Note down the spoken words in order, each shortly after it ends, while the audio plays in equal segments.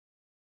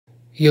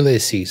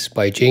Ulysses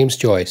by James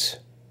Joyce.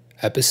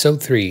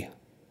 Episode 3,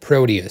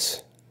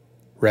 Proteus.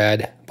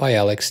 Read by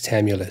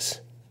Tamulis.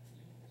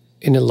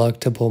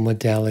 Ineluctable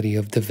modality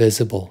of the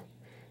visible.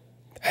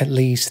 At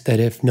least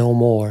that if no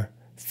more,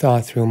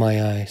 thought through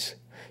my eyes.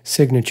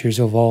 Signatures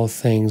of all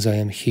things I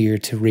am here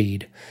to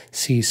read.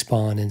 Sea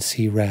spawn and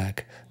sea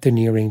wrack, the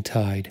nearing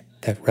tide,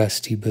 that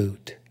rusty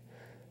boot.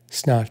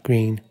 Snot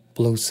green,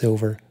 blue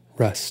silver,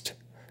 rust,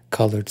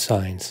 colored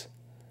signs.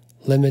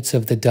 Limits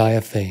of the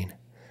diaphane.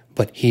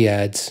 But he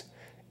adds,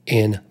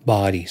 in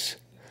bodies.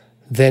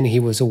 Then he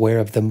was aware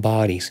of them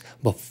bodies,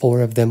 but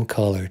four of them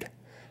colored.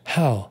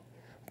 How?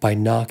 By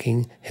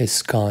knocking his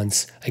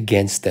sconce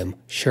against them.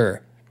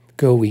 Sure,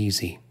 go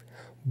easy.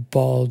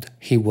 Bald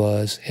he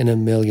was and a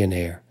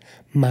millionaire.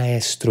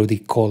 Maestro di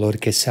color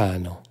che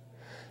sano.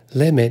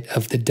 Limit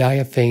of the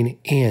diaphane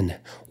in.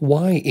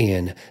 Why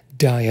in?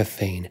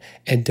 Diaphane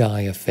and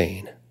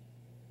diaphane.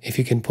 If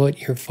you can put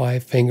your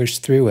 5 fingers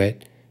through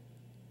it,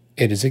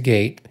 it is a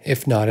gate,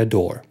 if not a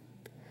door.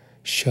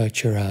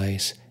 Shut your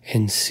eyes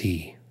and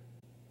see.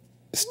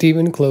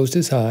 Stephen closed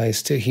his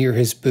eyes to hear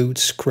his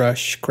boots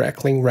crush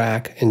crackling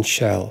rack and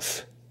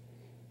shells.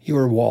 You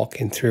are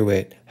walking through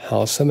it,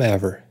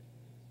 howsomever.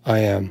 I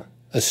am,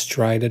 a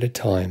stride at a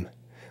time,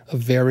 a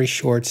very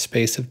short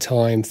space of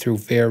time through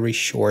very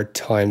short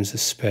times of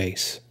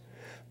space.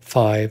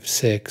 5,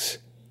 6,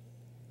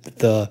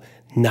 the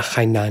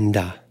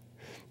Nahainanda.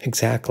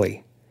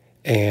 Exactly.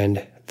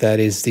 And that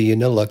is the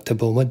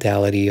ineluctable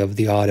modality of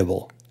the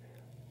audible.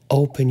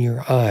 Open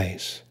your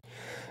eyes.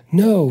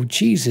 No,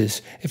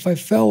 Jesus, if I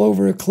fell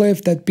over a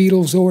cliff that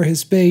beetles o'er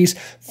his base,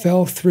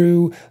 fell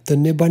through the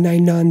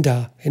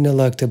Nibbanainanda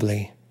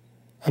ineluctably.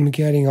 I'm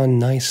getting on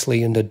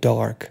nicely in the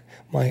dark.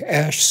 My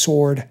ash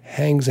sword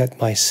hangs at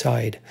my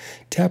side.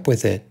 Tap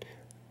with it.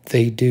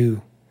 They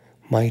do.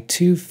 My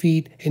 2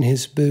 feet in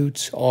his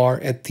boots are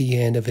at the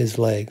end of his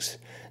legs.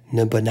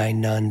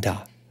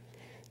 Nibbanainanda.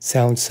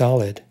 Sounds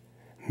solid.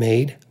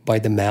 Made by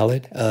the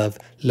mallet of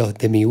los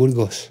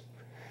demiurgos.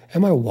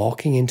 Am I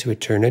walking into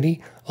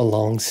eternity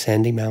along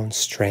Sandy Mountain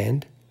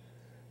Strand?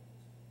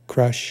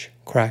 Crush,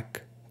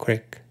 crack,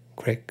 crick,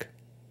 crick.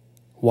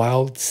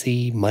 Wild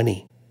sea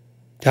money.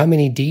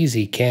 Domini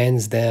Deasy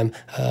cans them,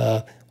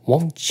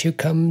 won't you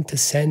come to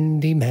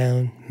Sandy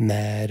Mountain,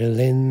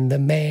 Madeline the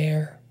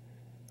mare?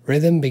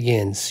 Rhythm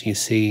begins, you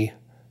see,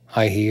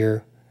 I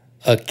hear,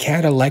 a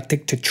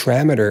catalectic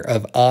tetrameter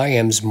of I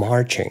ams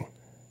marching.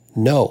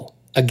 No,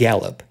 a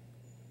gallop.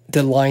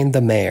 The line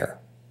the mare.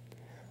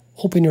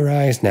 Open your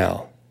eyes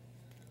now.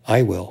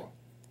 I will.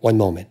 1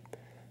 moment.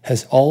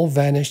 Has all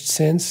vanished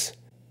since?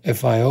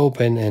 If I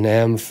open and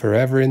am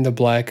forever in the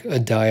black, a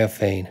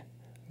diaphane.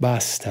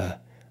 Basta.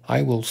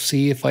 I will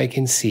see if I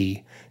can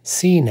see.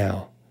 See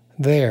now.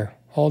 There,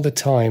 all the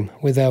time,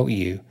 without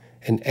you,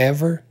 and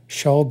ever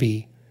shall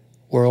be,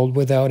 world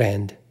without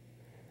end.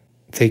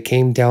 They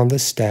came down the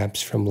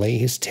steps from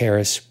Lehi's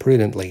terrace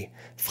prudently,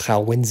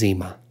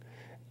 Frauenzima,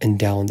 and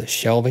down the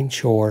shelving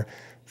shore,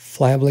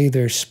 flabbily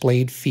their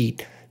splayed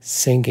feet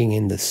sinking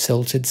in the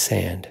silted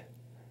sand.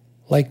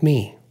 Like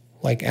me,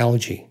 like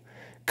algae,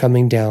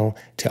 coming down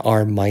to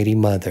our mighty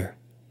mother.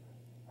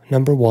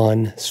 Number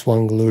 1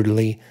 swung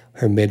lordly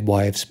her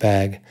midwife's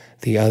bag,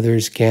 the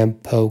others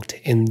gamp-poked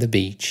in the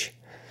beach.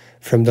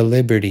 From the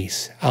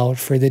Liberties, out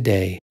for the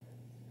day.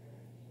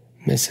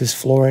 Mrs.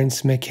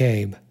 Florence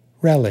McCabe,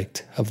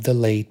 relict of the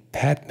late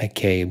Pat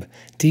McCabe,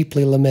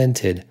 deeply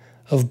lamented,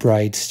 of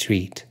Bride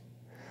Street.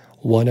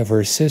 One of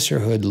her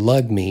sisterhood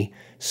lugged me,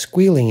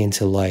 squealing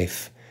into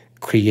life,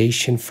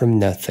 creation from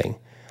nothing.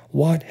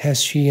 What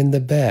has she in the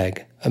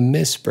bag? A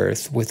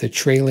misbirth with a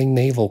trailing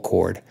navel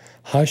cord,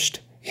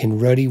 hushed in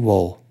ruddy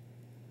wool.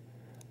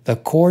 The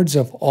cords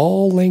of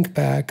all link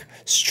back,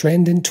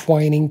 strand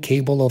entwining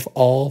cable of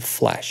all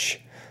flesh.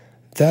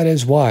 That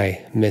is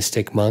why,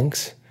 mystic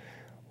monks,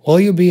 will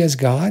you be as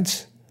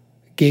gods?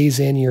 Gaze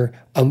in your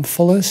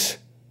umphalos?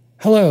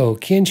 Hello,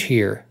 Kinch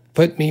here,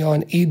 put me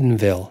on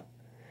Edenville.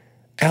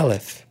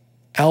 Aleph,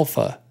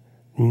 Alpha,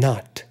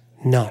 not,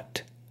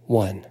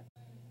 1.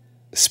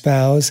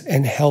 Spouse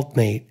and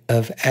helpmate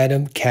of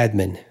Adam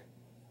Cadman.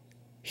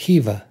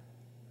 Heva,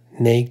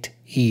 naked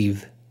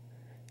Eve.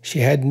 She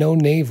had no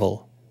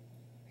navel.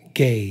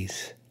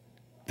 Gaze,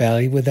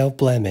 belly without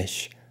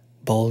blemish,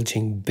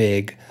 bulging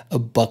big, a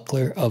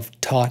buckler of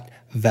taut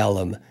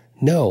vellum.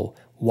 No,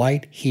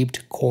 white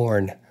heaped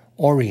corn,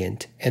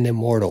 orient and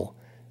immortal,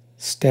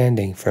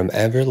 standing from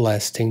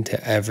everlasting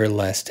to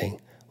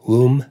everlasting,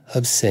 womb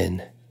of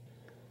sin.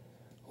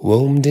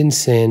 Wombed in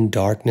sin,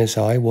 darkness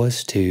I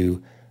was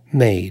too,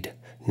 made,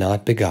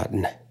 not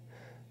begotten.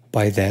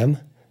 By them,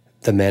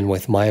 the men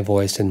with my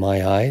voice and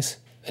my eyes,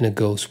 and a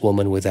ghost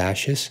woman with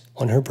ashes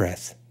on her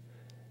breath.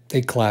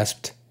 They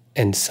clasped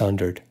and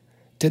sundered,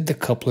 did the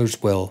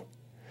coupler's will.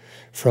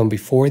 From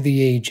before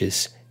the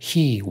ages,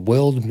 he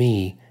willed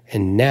me,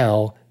 and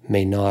now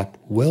may not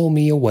will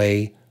me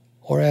away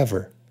or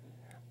ever.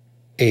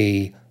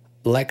 A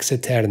lex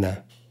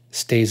eterna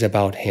stays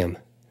about him.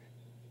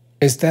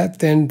 Is that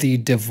then the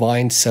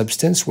divine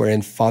substance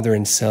wherein Father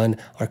and Son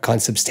are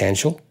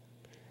consubstantial?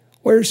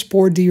 Where's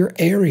poor dear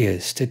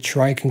Arius to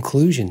try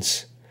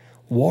conclusions,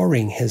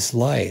 warring his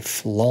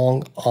life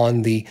long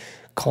on the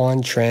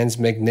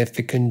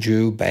contransmagnificent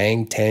Jew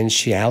bang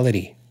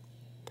tangentiality?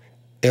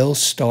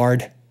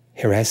 Ill-starred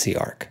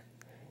heresiarch.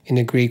 In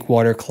the Greek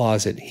water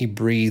closet he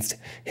breathed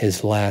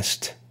his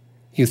last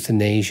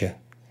euthanasia.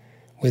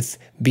 With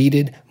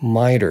beaded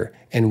mitre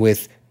and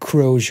with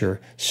crozier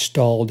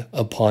stalled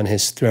upon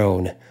his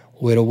throne,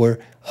 widower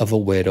of a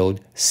widowed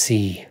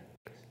sea.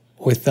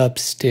 With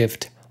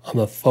upstiffed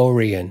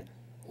Amaphorian,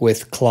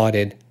 with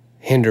clotted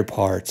hinder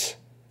parts.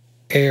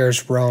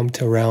 Airs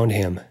romped around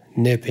him,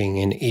 nipping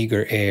in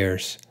eager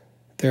airs.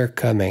 They're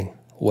coming,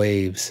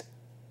 waves.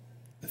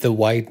 The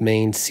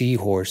white-maned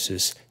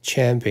seahorses,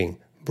 champing,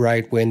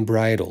 bright wind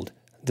bridled,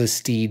 the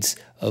steeds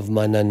of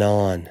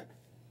Manannan.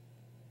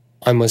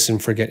 I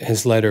mustn't forget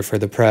his letter for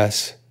the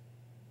press.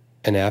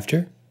 And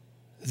after?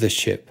 The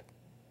ship.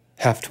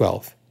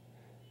 12:30.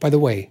 By the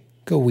way,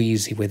 go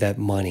easy with that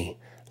money,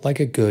 like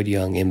a good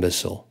young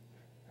imbecile.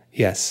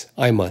 Yes,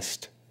 I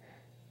must.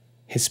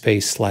 His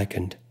pace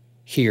slackened.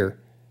 Here,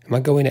 am I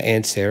going to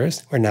Aunt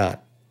Sarah's or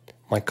not?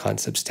 My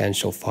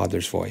consubstantial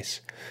father's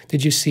voice.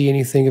 Did you see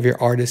anything of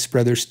your artist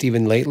brother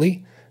Stephen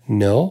lately?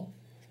 No?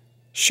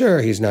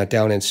 Sure, he's not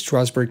down in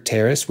Strasbourg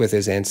Terrace with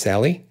his Aunt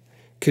Sally.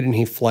 Couldn't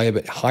he fly a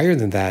bit higher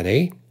than that,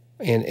 eh?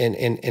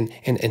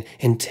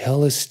 And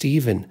tell us,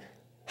 Stephen,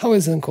 how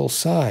is Uncle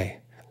Si?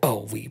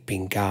 Oh,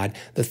 weeping God,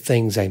 the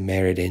things I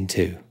married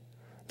into.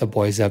 The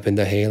boys up in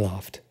the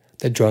hayloft,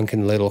 the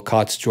drunken little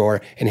cot's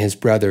drawer, and his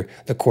brother,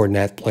 the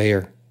cornet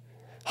player.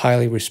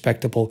 Highly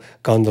respectable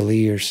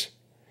gondoliers.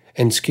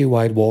 And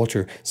skew-eyed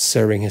Walter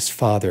sirring his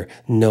father,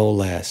 no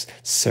less,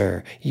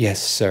 sir, yes,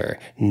 sir,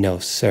 no,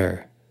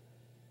 sir.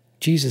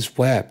 Jesus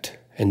wept,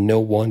 and no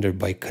wonder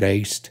by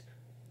Christ.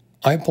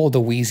 I pull the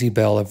wheezy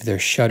bell of their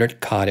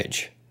shuttered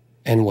cottage,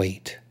 and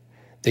wait.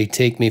 They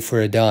take me for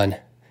a dun,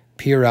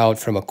 peer out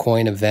from a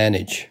coign of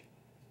vantage.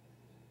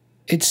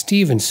 It's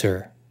Stephen,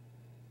 sir.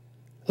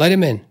 Let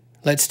him in.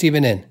 Let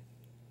Stephen in.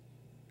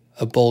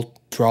 A bolt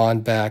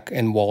drawn back,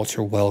 and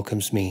Walter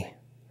welcomes me.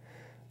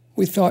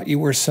 We thought you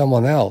were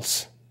someone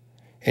else.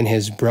 In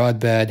his broad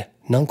bed,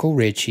 Nuncle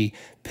Richie,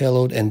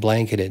 pillowed and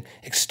blanketed,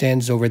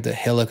 extends over the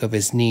hillock of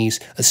his knees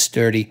a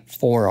sturdy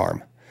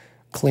forearm.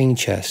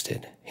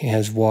 Clean-chested, he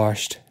has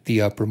washed the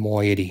upper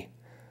moiety.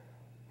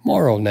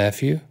 Moral,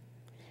 nephew.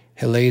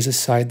 He lays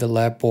aside the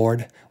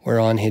lapboard,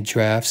 whereon he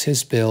drafts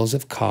his bills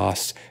of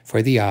costs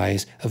for the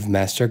eyes of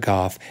Master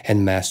Goff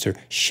and Master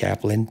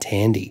Chaplain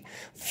Tandy,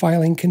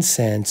 filing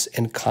consents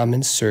and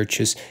common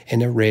searches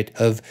in a writ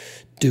of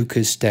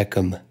ducus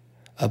tecum,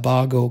 a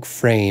bog oak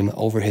frame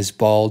over his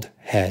bald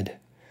head.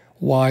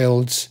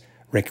 Wilde's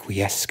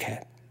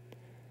requiescat.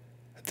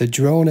 The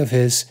drone of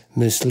his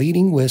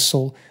misleading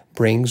whistle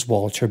brings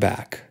Walter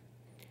back.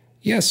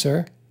 Yes,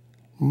 sir.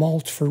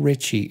 Malt for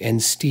Richie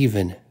and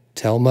Stephen.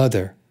 Tell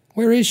mother.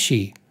 Where is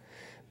she?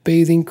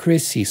 Bathing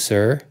Chrissy,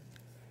 sir.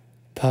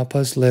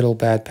 Papa's little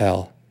bad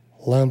pal.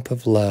 Lump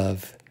of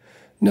love.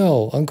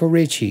 No, Uncle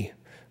Richie.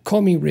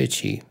 Call me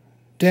Richie.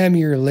 Damn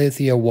your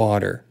lithia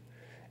water.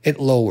 It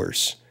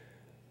lowers.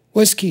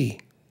 Whiskey.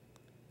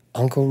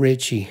 Uncle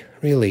Richie,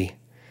 really.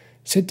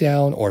 Sit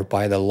down, or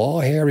by the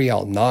law, Harry,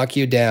 I'll knock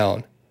you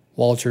down.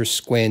 Walter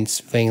squints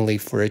vainly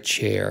for a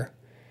chair.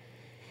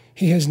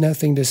 He has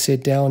nothing to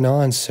sit down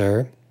on,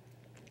 sir.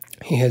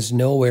 He has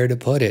nowhere to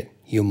put it,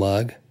 you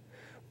mug.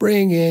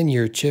 Bring in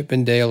your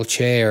Chippendale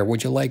chair.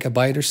 Would you like a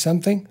bite or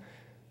something?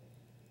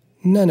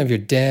 None of your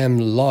damn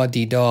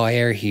law-de-daw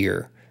air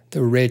here.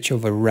 The rich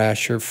of a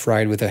rasher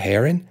fried with a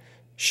herring?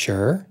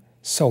 Sure,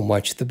 so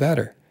much the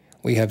better.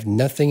 We have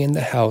nothing in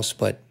the house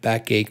but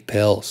backache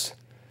pills.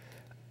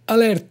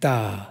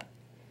 Alerta!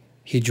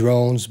 He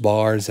drones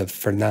bars of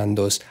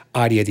Fernando's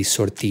Aria di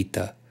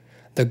Sortita,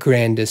 the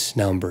grandest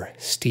number,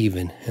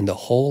 Stephen, in the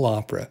whole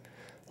opera.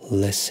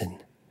 Listen.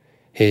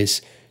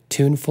 His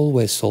tuneful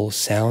whistle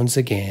sounds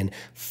again,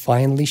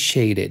 finely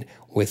shaded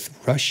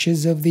with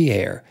rushes of the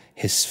air,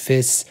 his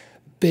fists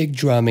big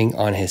drumming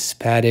on his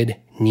padded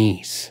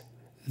knees.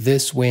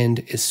 This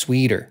wind is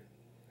sweeter.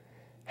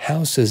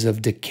 Houses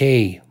of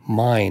decay,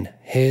 mine,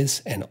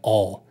 his, and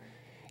all.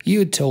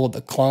 You told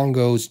the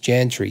Clongowes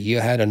gentry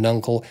you had an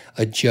uncle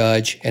a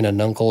judge and an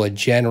uncle a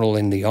general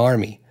in the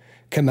army.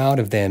 Come out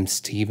of them,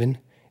 Stephen.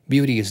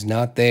 Beauty is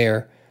not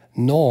there,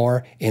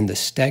 nor in the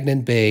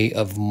stagnant bay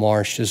of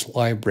Marsh's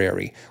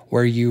library,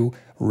 where you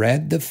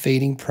read the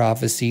fading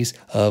prophecies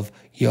of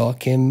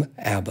Joachim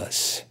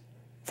Abbas.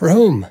 For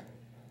whom?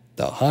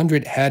 The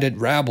 100-headed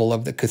rabble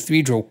of the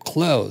cathedral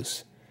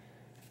close.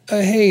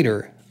 A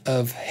hater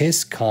of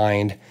his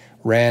kind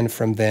ran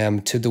from them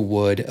to the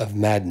wood of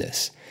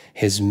madness,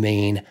 his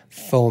mane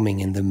foaming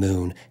in the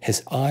moon,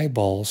 his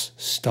eyeballs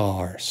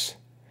stars.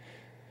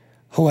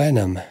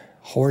 Hoenum,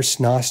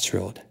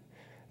 horse-nostriled,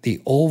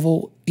 the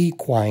oval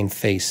equine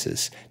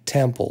faces,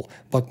 Temple,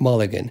 Buck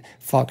Mulligan,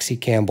 Foxy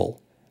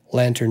Campbell,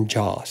 Lantern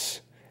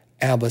Joss,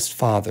 Abbas'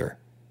 father,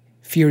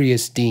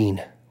 Furious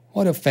Dean,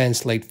 what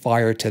offense laid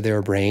fire to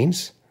their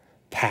brains?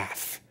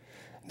 Paff.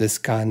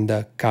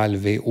 Descanda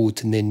calve ut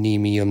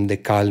nenimium de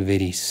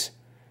calveris.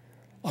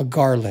 A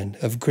garland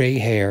of gray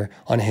hair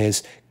on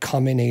his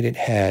comminated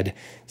head.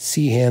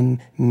 See him,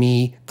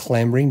 me,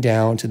 clambering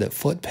down to the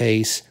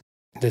foot-pace.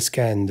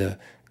 Descanda,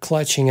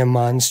 clutching a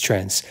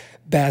monstrance,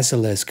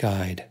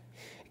 basilisk-eyed.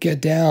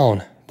 Get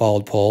down,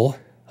 bald pole.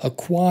 A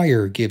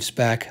choir gives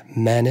back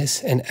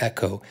menace and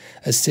echo,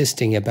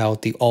 assisting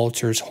about the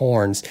altar's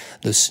horns,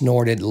 the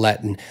snorted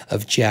Latin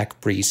of jack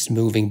priests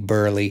moving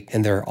burly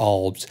in their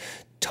albs,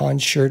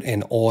 tonsured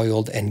and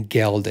oiled and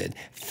gelded,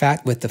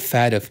 fat with the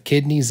fat of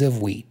kidneys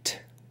of wheat.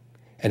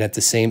 And at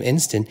the same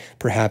instant,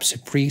 perhaps a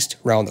priest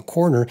round the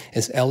corner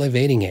is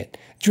elevating it,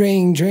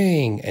 dring,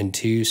 dring, and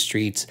 2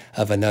 streets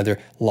of another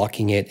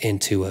locking it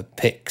into a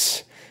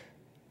pyx.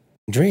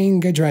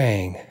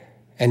 Dring-a-drang,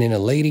 and in a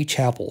lady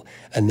chapel,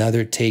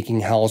 another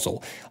taking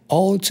housel,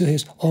 all to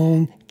his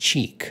own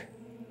cheek.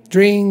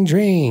 Dring,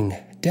 dring,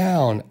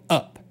 down,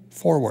 up,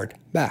 forward,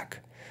 back.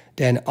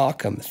 Dan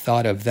Occam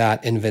thought of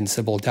that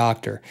invincible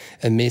doctor.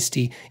 A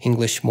misty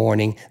English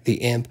morning,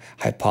 the imp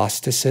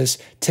hypostasis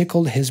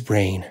tickled his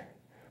brain.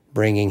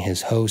 Bringing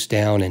his host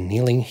down and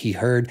kneeling, he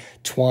heard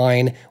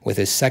twine with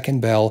his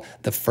second bell,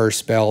 the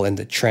first bell in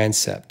the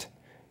transept.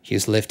 He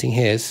is lifting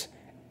his,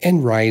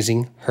 and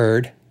rising,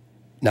 heard,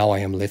 now I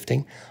am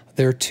lifting,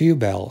 there are 2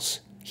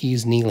 bells. He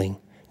is kneeling,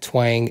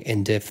 twang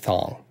and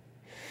diphthong.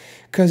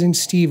 Cousin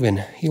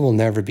Stephen, you will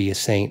never be a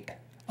saint.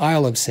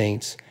 Isle of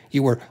Saints,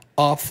 you were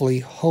awfully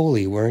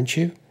holy, weren't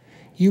you?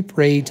 You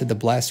prayed to the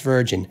Blessed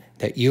Virgin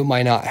that you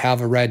might not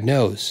have a red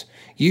nose.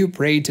 You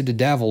prayed to the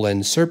devil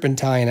in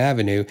Serpentine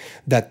Avenue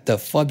that the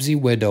fubsy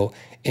widow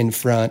in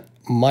front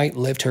might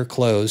lift her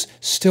clothes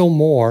still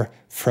more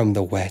from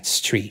the wet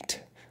street.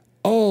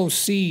 Oh,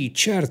 si,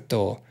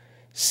 certo.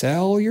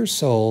 Sell your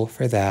soul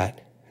for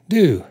that.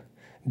 Do.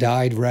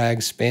 Dyed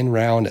rags spin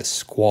round a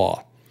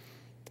squaw.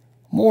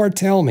 More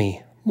tell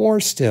me, more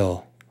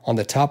still. On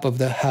the top of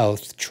the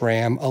house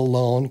tram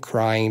alone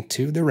crying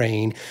to the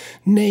rain,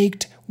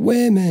 naked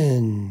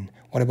women.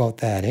 What about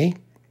that, eh?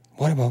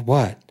 What about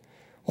what?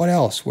 What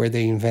else were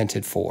they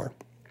invented for?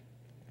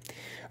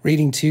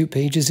 Reading 2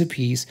 pages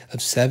apiece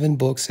of 7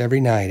 books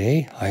every night,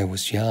 eh? I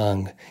was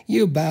young.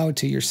 You bowed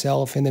to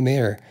yourself in the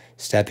mirror,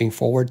 stepping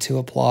forward to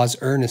applause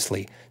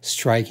earnestly,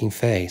 striking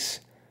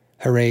face.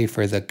 Hooray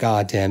for the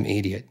goddamn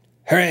idiot.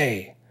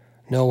 Hooray!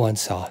 No one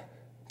saw.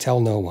 Tell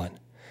no one.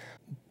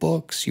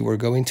 Books you were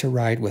going to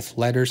write with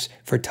letters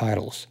for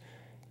titles.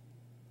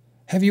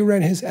 Have you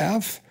read his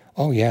F?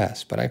 Oh,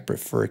 yes, but I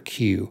prefer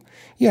Q.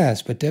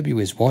 Yes, but W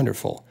is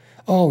wonderful.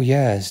 Oh,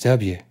 yes,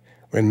 W.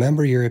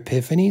 Remember your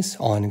epiphanies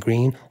on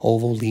green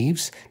oval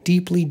leaves,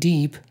 deeply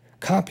deep,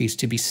 copies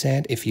to be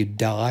sent if you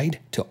died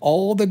to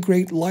all the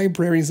great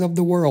libraries of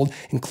the world,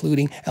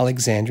 including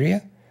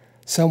Alexandria?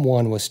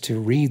 Someone was to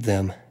read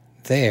them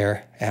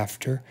there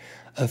after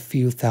a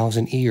few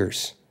thousand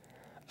years.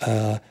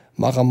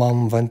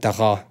 Magamam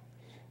Vantara,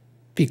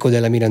 Pico de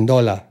la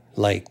Mirandola,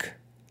 like,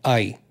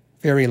 ay,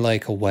 very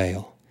like a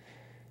whale.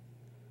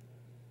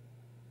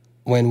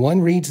 When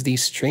one reads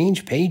these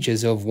strange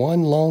pages of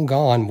one long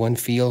gone, one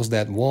feels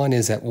that one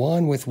is at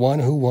one with one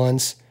who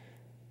once...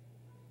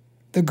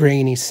 The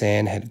grainy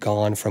sand had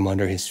gone from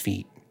under his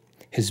feet.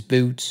 His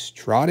boots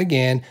trod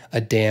again a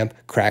damp,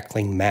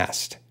 crackling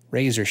mast,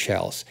 razor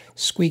shells,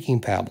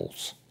 squeaking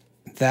pebbles.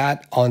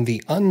 That on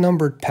the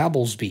unnumbered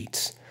pebbles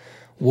beats,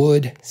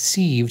 wood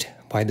sieved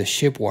by the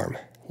shipworm,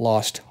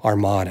 lost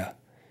armada.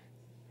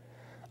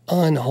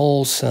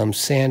 Unwholesome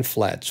sand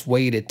flats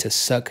waited to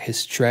suck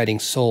his treading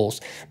soles,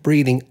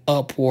 breathing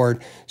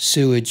upward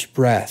sewage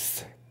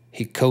breath.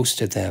 He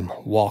coasted them,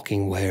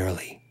 walking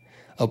warily.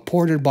 A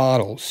ported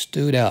bottle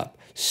stood up,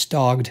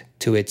 stogged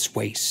to its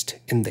waist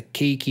in the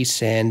cakey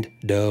sand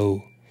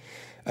dough.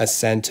 A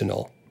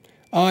sentinel,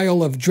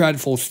 isle of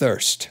dreadful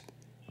thirst.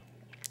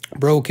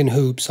 Broken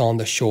hoops on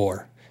the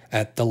shore.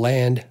 At the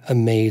land, a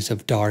maze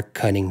of dark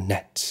cunning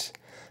nets.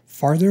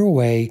 Farther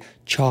away,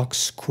 chalk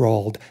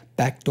scrawled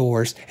back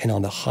doors, and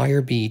on the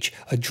higher beach,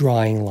 a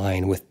drying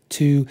line with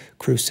 2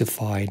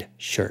 crucified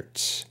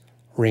shirts.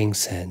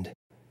 Ringsend.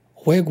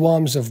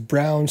 Wigwams of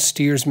brown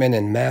steersmen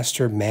and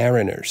master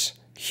mariners.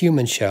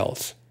 Human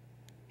shells.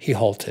 He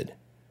halted.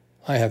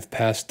 I have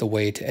passed the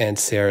way to Aunt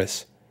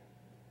Sarah's.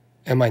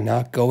 Am I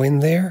not going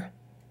there?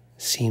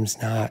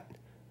 Seems not.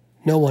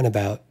 No one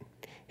about.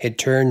 It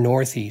turned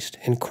northeast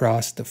and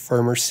crossed the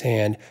firmer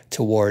sand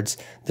towards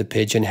the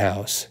pigeon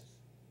house.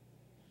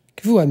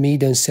 Qu'avez-vous ami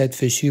dans cette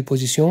fichue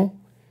position?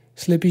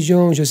 C'est le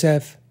pigeon,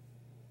 Joseph.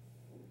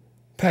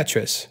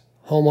 Petrus,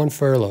 home on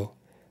furlough,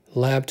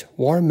 lapped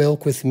warm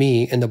milk with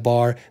me in the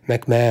bar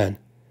McMahon,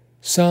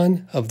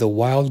 son of the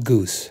wild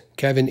goose,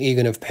 Kevin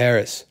Egan of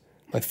Paris.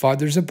 My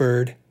father's a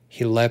bird.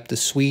 He leapt the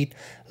sweet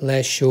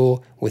lait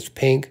chaud with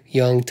pink,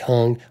 young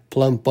tongue,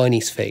 plump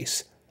bunny's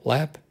face.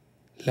 Lap,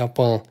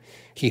 lapin.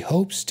 He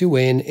hopes to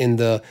win in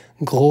the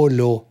gros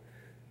lot.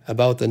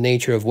 About the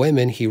nature of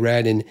women he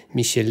read in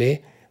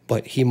Michelet,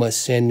 but he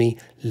must send me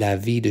La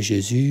Vie de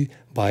Jésus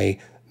by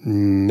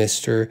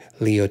Mr.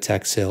 Leo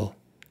Taxil.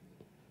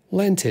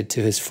 Lent it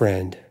to his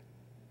friend.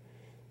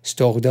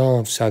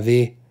 Stordon, vous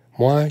savez,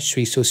 moi, je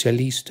suis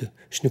socialiste.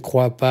 Je ne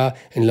crois pas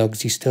en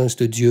l'existence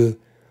de Dieu.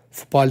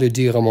 Faut pas le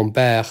dire à mon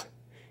père.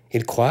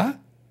 Il croit?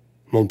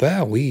 Mon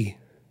père, oui.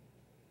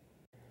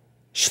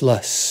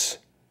 Schluss.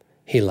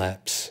 He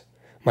laps.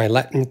 My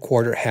Latin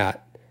quarter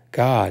hat.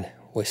 God,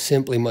 we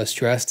simply must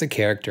dress the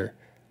character.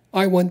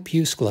 I want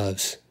puce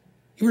gloves.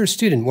 You were a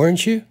student,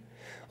 weren't you?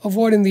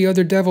 Avoiding the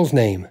other devil's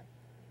name.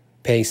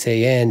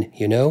 PCN,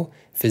 you know,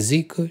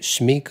 physique,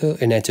 chimique,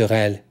 et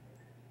naturel.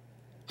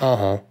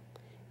 Uh-huh.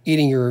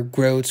 Eating your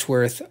groat's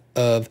worth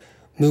of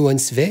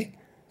muansve,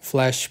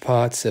 flesh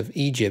pots of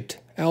Egypt,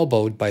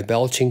 elbowed by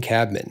belching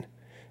cabmen.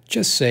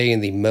 Just say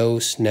in the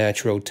most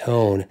natural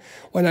tone,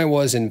 when I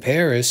was in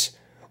Paris,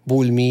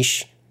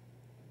 Boulevard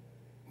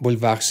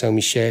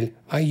Saint-Michel,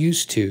 I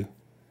used to.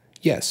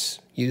 Yes,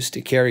 used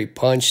to carry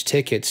punch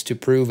tickets to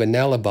prove an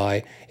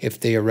alibi if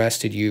they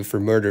arrested you for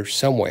murder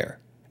somewhere.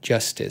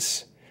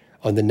 Justice.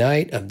 On the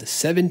night of the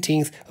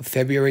 17th of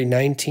February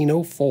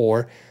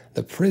 1904,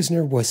 the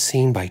prisoner was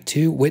seen by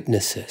 2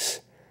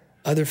 witnesses.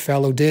 Other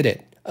fellow did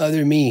it.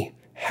 Other me.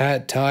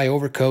 Hat, tie,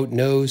 overcoat,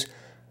 nose.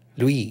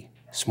 Lui,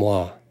 c'est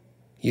moi.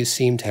 You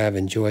seem to have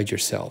enjoyed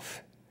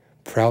yourself.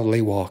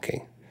 Proudly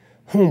walking.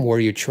 Whom were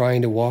you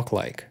trying to walk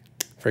like?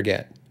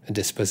 Forget. A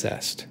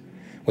dispossessed.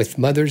 With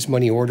mother's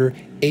money order,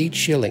 8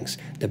 shillings,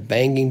 the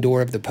banging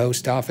door of the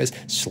post office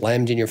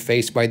slammed in your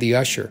face by the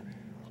usher.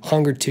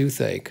 Hunger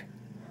toothache.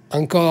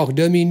 Encore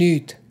 2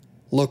 minutes.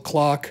 Look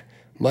clock.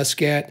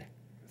 Muscat.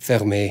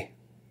 Fermé.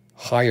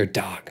 Hire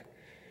dog.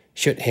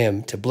 Shoot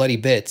him to bloody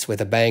bits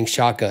with a bang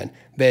shotgun.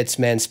 Bits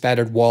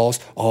man-spattered walls,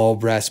 all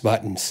brass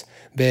buttons.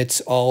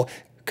 Bits all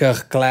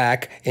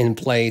clack in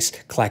place,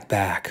 clack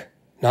back.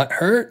 Not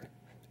hurt?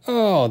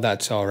 Oh,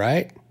 that's all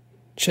right.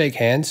 Shake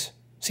hands.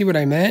 See what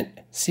I meant?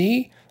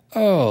 See?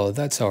 Oh,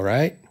 that's all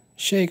right.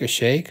 Shake a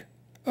shake.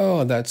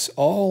 Oh, that's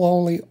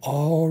only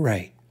all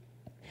right.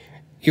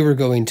 You were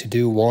going to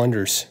do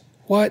wonders.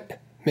 What?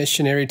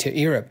 Missionary to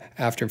Europe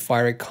after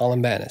firing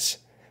Columbanus.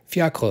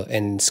 Fiacre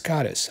and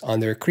Scotus on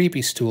their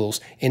creepy stools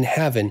in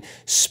heaven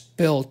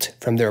spilt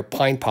from their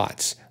pine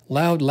pots.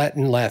 Loud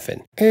Latin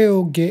laughing.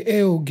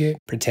 Eoge,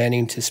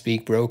 pretending to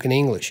speak broken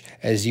English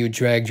as you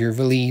dragged your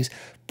valise,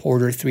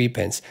 porter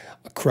 3pence,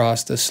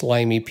 across the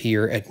slimy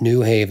pier at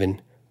New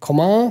Haven.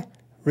 Comment?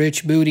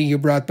 Rich booty you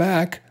brought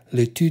back.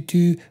 Le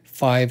tutu,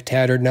 5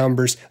 tattered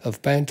numbers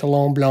of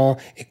pantalon blanc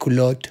et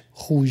culotte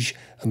rouge,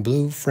 a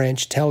blue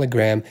French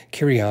telegram,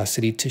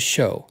 curiosity to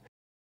show.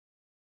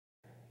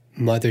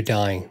 Mother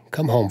dying.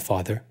 Come home,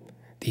 father.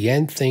 The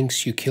end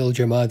thinks you killed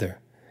your mother.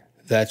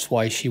 That's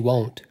why she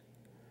won't.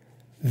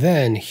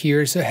 Then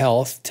here's a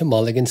health to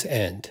Mulligan's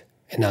End,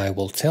 and I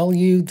will tell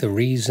you the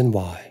reason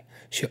why.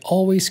 She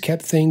always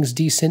kept things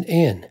decent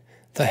in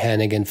the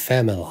Hannigan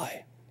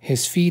family.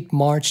 His feet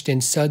marched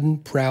in sudden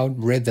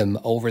proud rhythm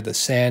over the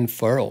sand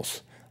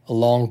furrows,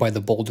 along by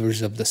the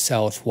boulders of the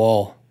south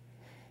wall.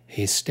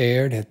 He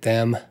stared at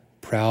them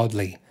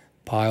proudly,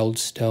 piled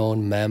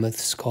stone mammoth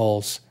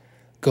skulls,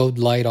 gold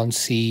light on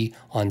sea,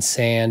 on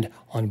sand,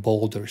 on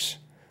boulders.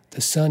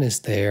 The sun is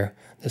there,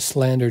 the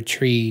slender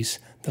trees,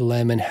 the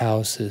lemon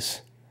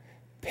houses.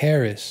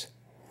 Paris,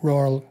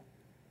 Raleigh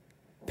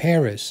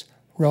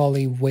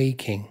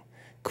waking,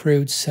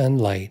 crude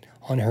sunlight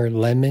on her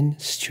lemon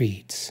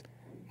streets.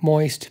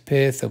 Moist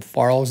pith of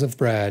farls of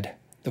bread,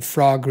 the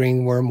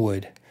frog-green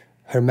wormwood,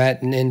 her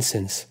matin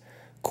incense,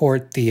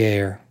 court the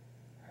air.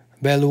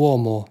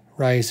 Bell'uomo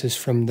rises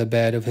from the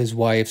bed of his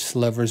wife's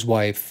lover's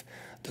wife.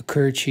 The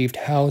kerchiefed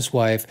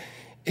housewife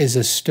is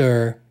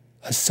astir,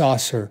 a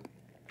saucer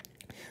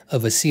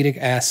of acetic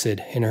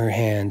acid in her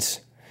hands.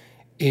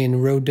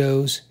 In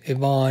Rodose,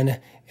 Yvonne,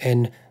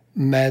 and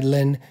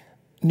Madeleine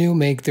new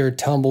make their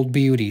tumbled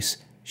beauties,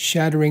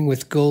 shattering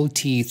with gold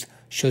teeth,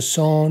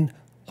 chaussons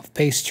of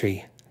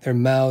pastry, their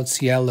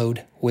mouths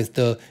yellowed with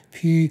the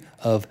pu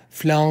of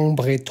flanc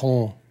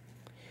breton.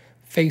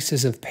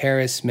 Faces of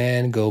Paris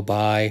men go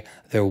by,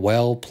 their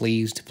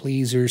well-pleased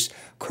pleasers,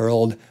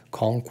 curled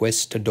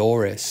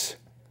conquistadores.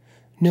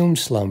 Noon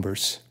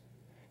slumbers.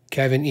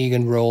 Kevin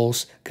Egan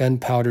rolls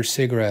gunpowder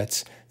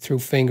cigarettes through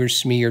fingers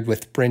smeared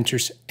with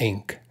printer's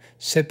ink,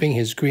 sipping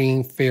his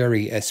green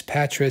fairy as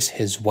Patras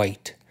his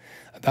white.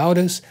 About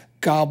us,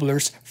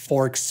 gobblers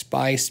fork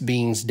spiced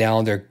beans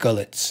down their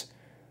gullets.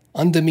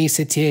 Under me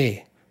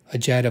c'était, a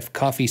jet of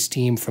coffee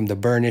steam from the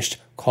burnished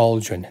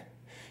cauldron.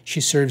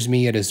 She serves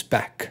me at his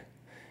back.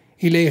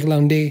 Il est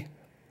Irlandais.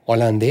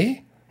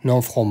 Hollandais?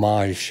 Non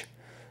fromage.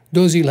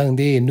 Deux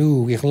Irlandais,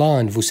 nous,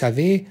 Irlande, vous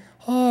savez?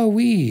 Ah,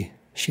 oui.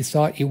 She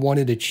thought you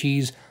wanted a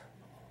cheese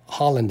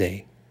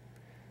hollandaise.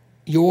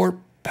 You're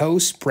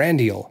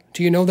postprandial.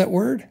 Do you know that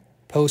word?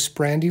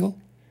 Postprandial?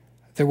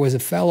 There was a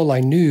fellow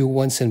I knew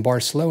once in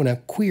Barcelona,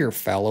 queer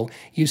fellow,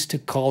 used to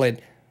call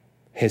it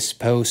his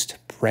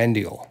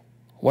postprandial.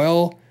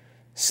 Well,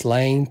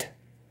 slanged.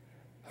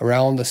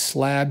 Around the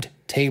slabbed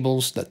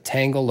tables the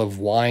tangle of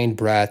wine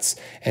brats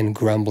and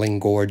grumbling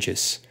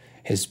gorges.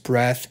 His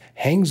breath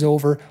hangs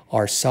over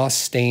our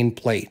sauce-stained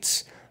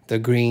plates, the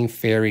green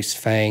fairy's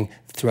fang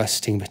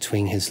thrusting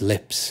between his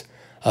lips.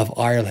 Of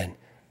Ireland,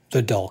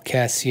 The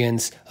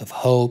Dalcassians of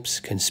hopes,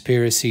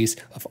 conspiracies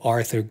of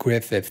Arthur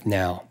Griffith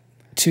now.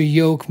 To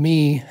yoke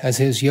me as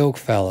his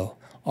yokefellow,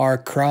 our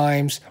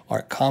crimes,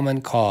 our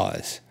common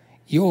cause.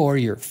 You're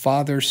your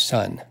father's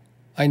son.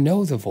 I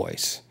know the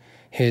voice.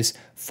 His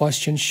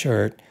fustian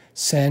shirt,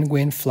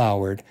 sanguine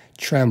flowered,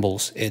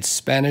 trembles its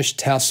Spanish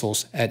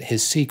tassels at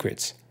his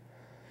secrets.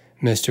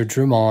 Mr.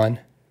 Drummond,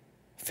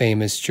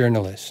 famous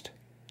journalist.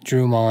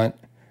 Drummond,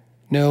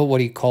 know what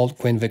he called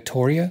Queen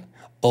Victoria?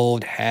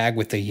 Old hag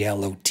with the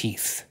yellow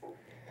teeth.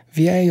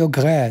 Vieille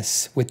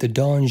ogresse with the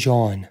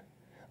donjon.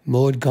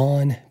 Maud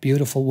gone,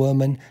 beautiful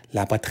woman,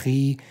 La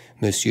Patrie,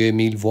 Monsieur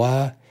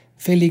Millevoix,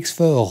 Félix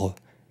Faure.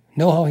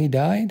 Know how he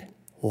died?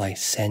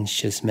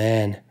 Licentious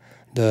man,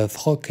 de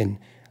Frocken,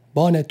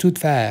 bon à tout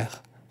faire,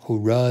 who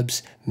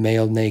rubs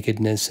male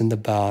nakedness in the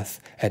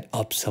bath at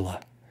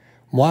Uppsala.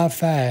 Moi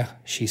faire,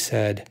 she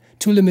said,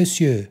 tout le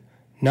monsieur.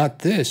 Not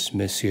this,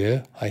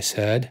 monsieur, I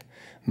said.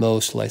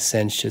 Most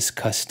licentious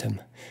custom.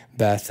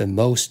 Bath the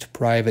most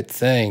private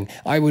thing.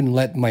 I wouldn't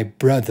let my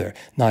brother,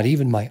 not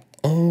even my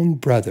own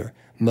brother,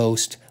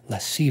 most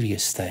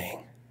lascivious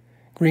thing.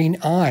 Green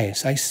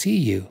eyes, I see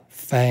you.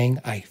 Fang,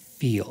 I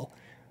feel.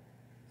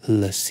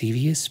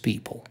 Lascivious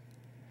people.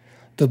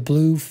 The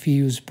blue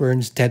fuse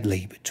burns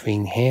deadly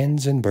between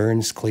hands and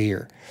burns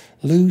clear.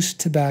 Loose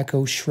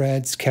tobacco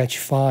shreds catch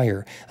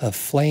fire. Of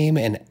flame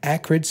and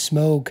acrid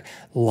smoke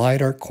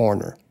light our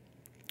corner.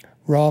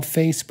 Raw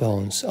face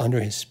bones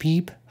under his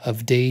peep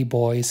of day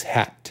boy's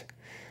hat.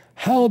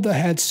 How the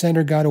hat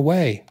center got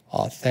away?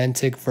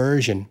 Authentic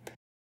version.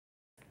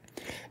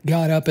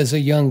 Got up as a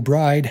young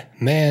bride,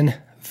 man,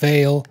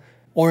 veil,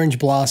 orange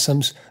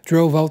blossoms,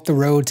 drove out the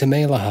road to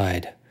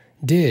Malahide.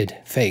 Did,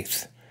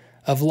 faith.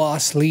 Of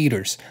lost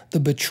leaders, the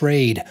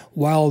betrayed,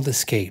 wild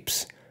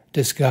escapes,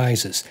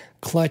 disguises,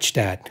 clutched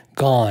at,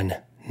 gone,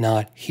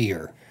 not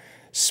here.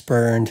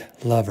 Spurned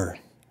lover.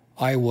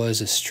 I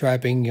was a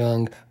strapping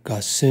young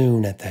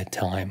gossoon at that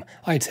time.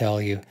 I tell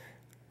you,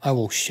 I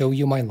will show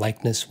you my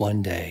likeness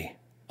one day.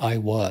 I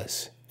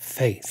was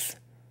faith.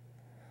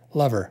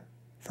 Lover.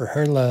 For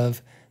her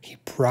love, he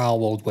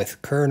prowled with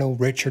Colonel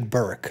Richard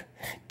Burke,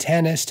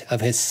 tannest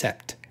of his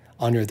sept,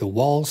 under the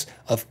walls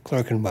of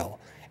Clerkenwell,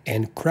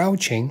 and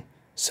crouching,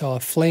 saw a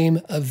flame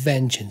of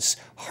vengeance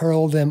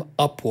hurl them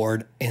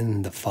upward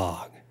in the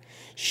fog.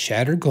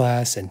 Shattered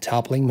glass and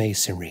toppling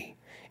masonry.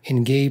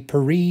 In gay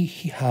Paris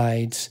he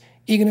hides,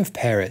 Egan of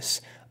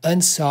Paris,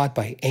 unsought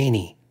by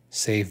any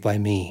save by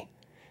me.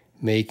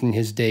 Making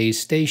his day's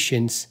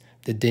stations,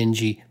 the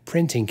dingy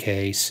printing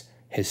case,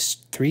 his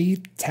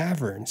 3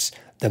 taverns,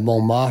 the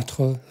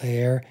Montmartre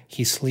lair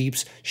he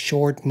sleeps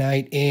short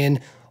night in,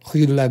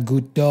 Rue de la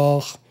Goutte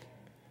d'Or.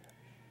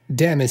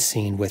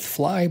 Damascene with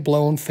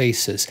fly-blown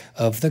faces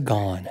of the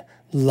gone,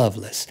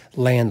 loveless,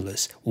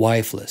 landless,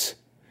 wifeless.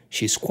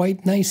 She's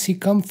quite nicey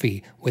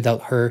comfy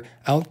without her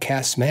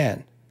outcast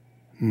man.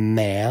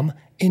 Ma'am,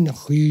 in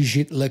Rue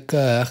Gîte le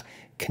Coeur,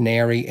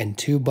 canary and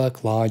 2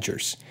 buck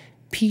lodgers.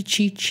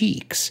 Peachy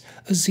cheeks,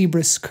 a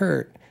zebra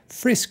skirt,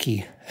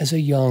 frisky as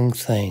a young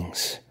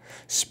thing's,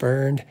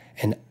 spurned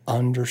and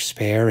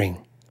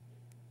undersparing.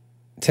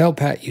 Tell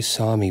Pat you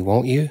saw me,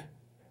 won't you?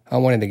 I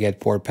wanted to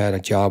get poor Pat a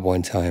job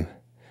one time.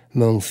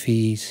 Mon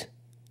fils,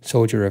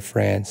 soldier of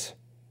France.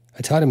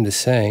 I taught him to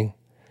sing.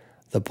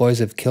 The boys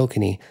of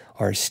Kilkenny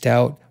are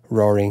stout,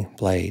 roaring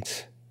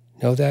blades.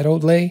 Know that,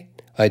 old lay?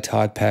 I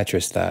taught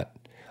Patras that.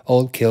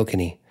 Old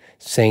Kilkenny,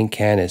 St.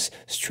 Canis,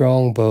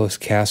 Strongbow's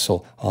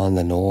castle on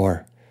the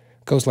Nore.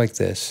 Goes like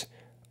this.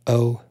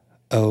 Oh,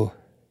 oh,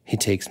 he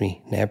takes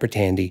me, Napper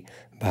Tandy,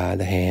 by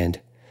the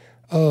hand.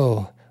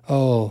 Oh,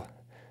 oh,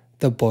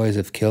 the boys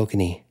of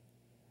Kilkenny.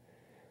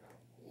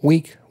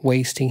 Weak,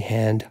 wasting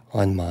hand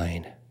on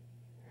mine.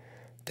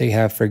 They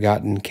have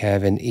forgotten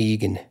Cavan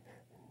Egan.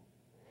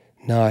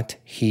 Not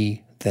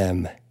he,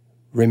 them,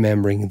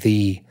 remembering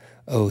thee,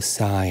 O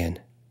Sion.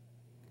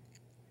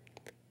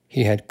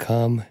 He had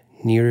come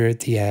nearer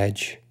the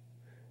edge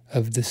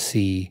of the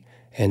sea,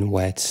 and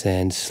wet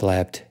sand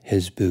slapped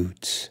his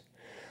boots.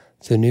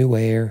 The new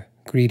air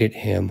greeted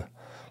him,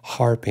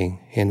 harping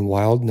in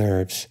wild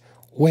nerves,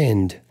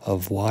 wind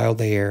of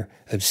wild air,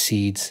 of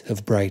seeds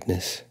of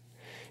brightness.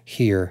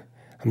 Here,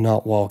 I'm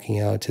not walking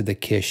out to the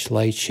Kish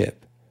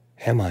lightship,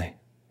 am I?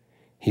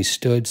 He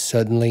stood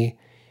suddenly,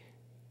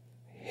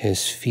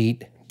 his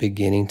feet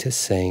beginning to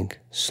sink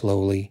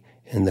slowly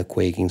in the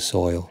quaking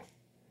soil.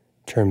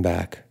 Turn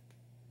back.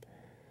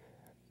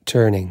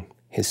 Turning,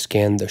 he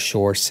scanned the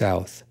shore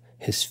south,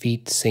 his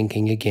feet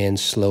sinking again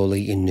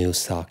slowly in new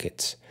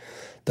sockets.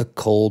 The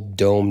cold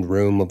domed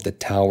room of the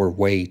tower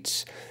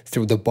waits.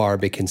 Through the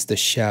barbicans the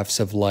shafts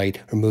of light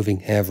are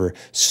moving ever,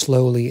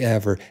 slowly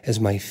ever, as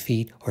my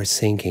feet are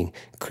sinking,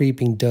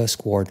 creeping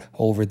duskward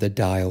over the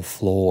dial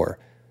floor.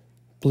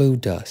 Blue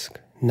dusk,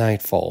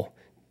 nightfall,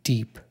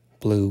 deep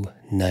blue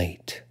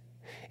night.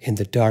 In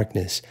the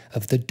darkness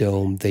of the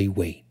dome they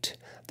wait,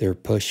 their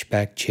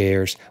push-back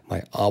chairs,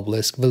 my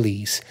obelisk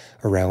valise,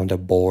 around a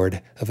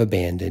board of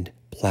abandoned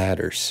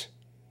platters.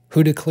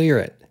 Who to clear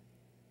it?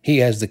 He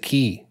has the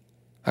key.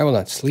 I will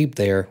not sleep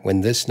there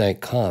when this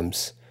night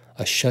comes.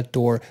 a shut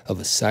door of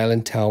a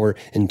silent tower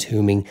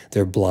entombing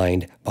their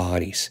blind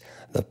bodies.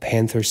 The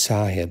Panther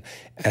Sahib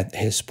at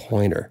his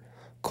pointer.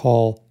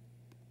 Call,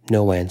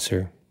 no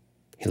answer.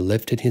 He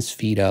lifted his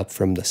feet up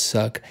from the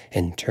suck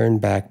and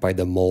turned back by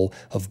the mole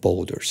of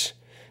boulders.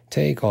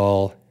 Take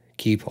all,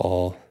 keep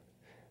all.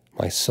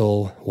 My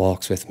soul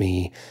walks with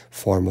me,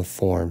 form of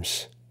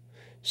forms.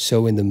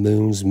 So in the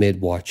moon's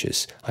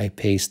mid-watches, I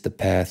paced the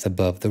path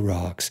above the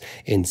rocks,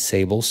 in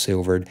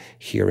sable-silvered,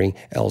 hearing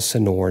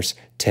Elsinore's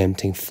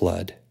tempting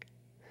flood.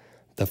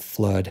 The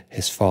flood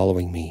is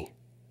following me.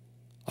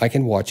 I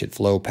can watch it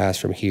flow past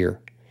from here.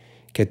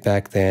 Get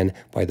back then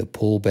by the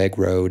Poolbeg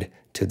Road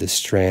to the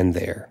strand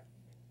there.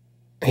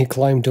 He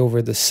climbed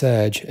over the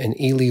sedge and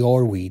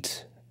Elior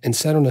weeds and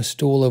sat on a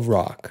stool of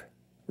rock,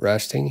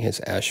 resting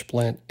his ash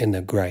plant in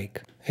the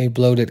grike. A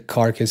bloated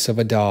carcass of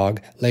a dog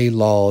lay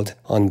lolled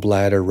on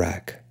bladder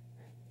rack.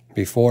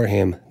 Before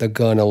him, the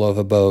gunwale of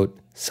a boat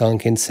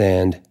sunk in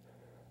sand.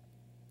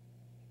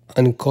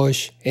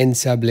 Uncoche en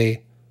sable,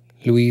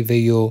 Louis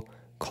Veillot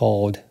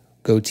called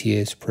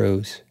Gautier's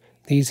prose.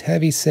 These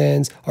heavy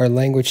sands are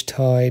language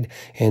tide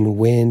and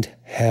wind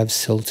have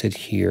silted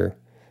here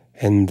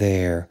and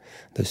there,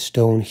 the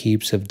stone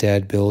heaps of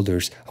dead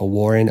builders, a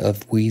warren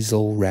of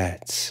weasel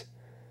rats.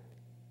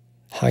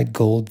 Hide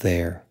gold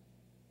there.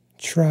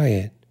 Try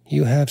it,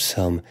 you have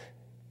some.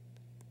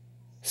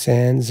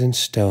 Sands and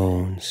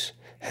stones,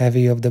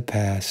 heavy of the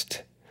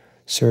past,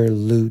 Sir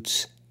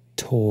Lute's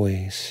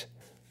toys.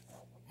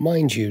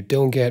 Mind you,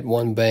 don't get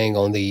one bang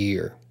on the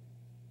ear.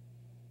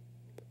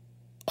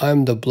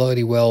 I'm the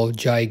bloody well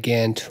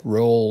gigant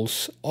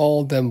rolls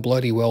all them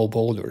bloody well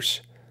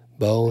boulders,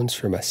 bones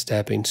from a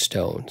stepping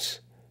stones.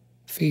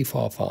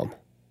 Fee-faw-fum.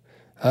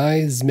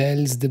 I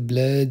smells the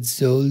blood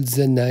souls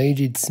the night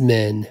it's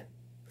men.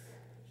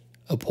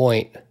 A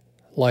point,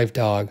 live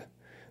dog,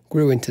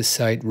 grew into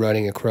sight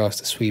running across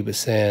the sweep of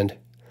sand.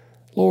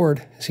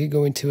 Lord, is he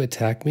going to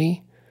attack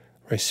me?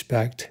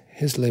 Respect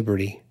his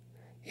liberty.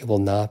 He will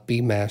not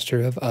be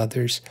master of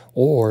others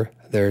or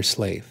their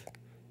slave.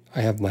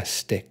 I have my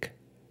stick.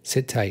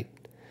 Sit tight.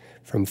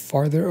 From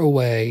farther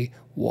away,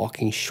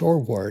 walking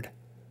shoreward,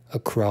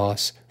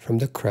 across from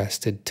the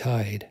crested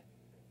tide.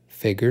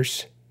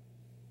 Figures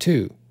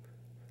 2.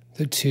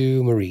 The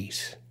two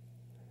Maries.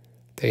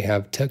 They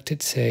have tucked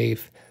it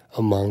safe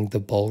among the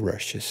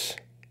bulrushes.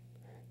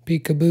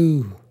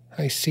 Peekaboo,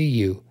 I see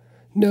you.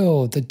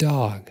 No, the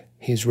dog.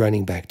 He's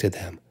running back to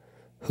them.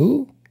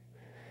 Who?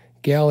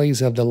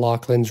 Galleys of the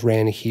Lachlan's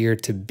ran here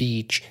to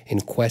beach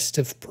in quest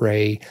of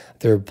prey,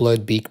 their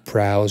blood-beaked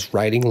prows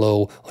riding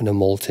low on a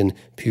molten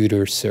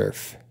pewter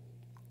surf.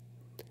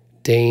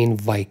 Dane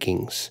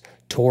Vikings,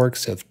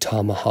 torques of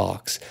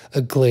tomahawks,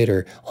 a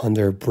glitter on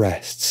their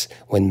breasts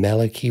when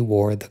Malachy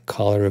wore the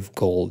collar of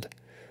gold.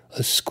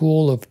 A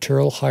school of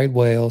turtle-hide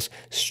whales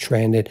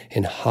stranded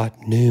in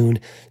hot noon,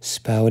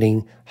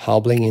 spouting,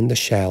 hobbling in the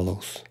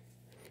shallows.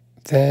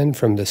 Then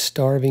from the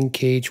starving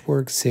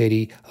cagework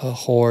city a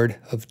horde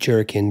of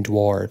jerkin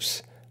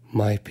dwarfs,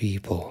 my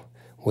people,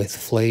 with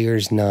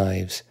flayers'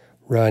 knives,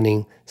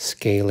 running,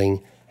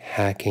 scaling,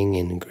 hacking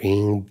in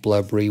green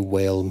blubbery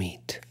whale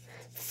meat.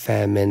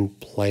 Famine,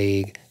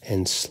 plague,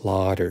 and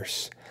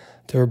slaughters.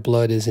 Their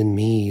blood is in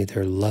me,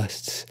 their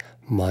lusts,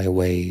 my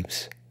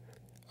waves.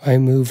 I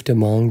moved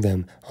among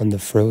them on the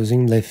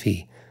frozen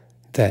Liffey,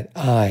 that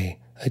I,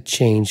 a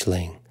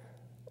changeling,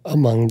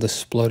 among the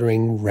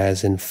spluttering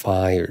resin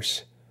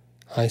fires.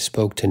 I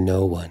spoke to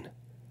no one,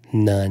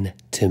 none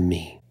to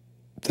me.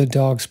 The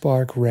dog's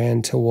bark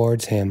ran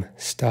towards him,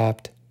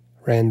 stopped,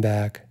 ran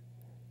back.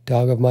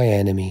 Dog of my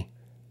enemy,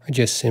 I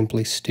just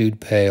simply stood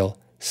pale,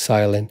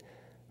 silent,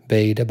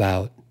 bayed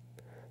about.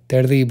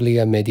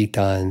 Terriblia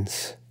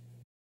meditans.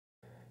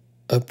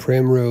 A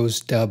primrose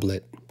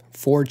doublet,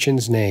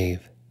 fortune's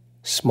knave,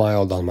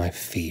 smiled on my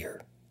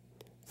fear.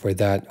 For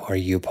that are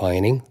you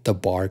pining, the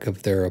bark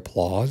of their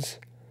applause?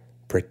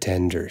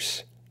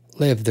 Pretenders,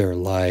 live their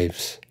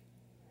lives.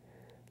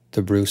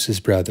 The Bruce's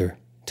brother,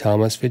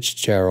 Thomas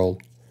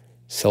Fitzgerald,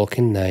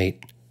 Silken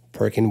Knight,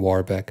 Perkin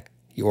Warbeck,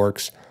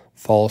 York's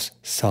false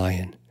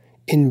scion,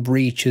 in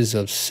breeches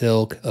of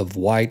silk of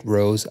white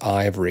rose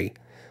ivory,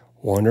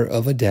 Warner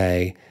of a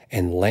Day,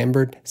 and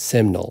Lambert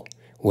Simnel,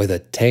 with a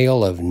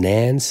tale of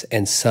Nance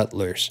and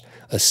Sutlers,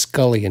 a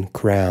scullion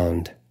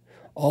crowned,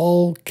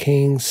 all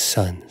kings'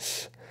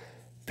 sons,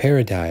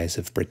 paradise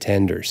of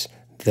pretenders,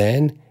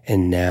 then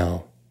and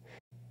now.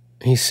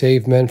 He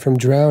saved men from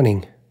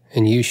drowning,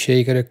 and you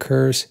shake at a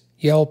curse,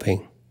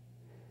 yelping.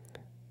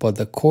 But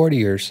the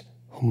courtiers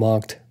who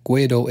mocked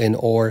Guido in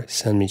Or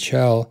Saint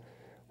Michel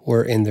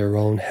were in their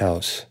own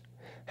house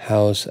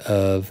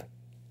of,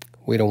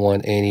 we don't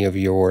want any of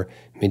your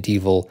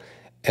medieval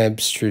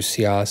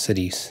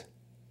abstrusiosities.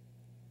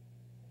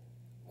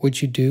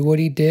 Would you do what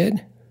he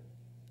did?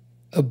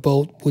 A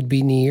boat would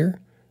be near,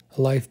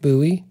 a life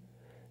buoy,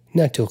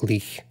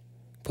 natürlich,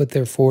 put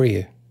there for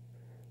you.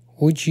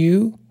 Would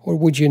you or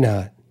would you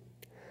not?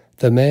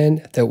 The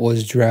man that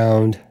was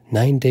drowned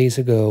 9 days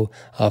ago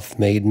off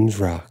Maiden's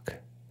Rock.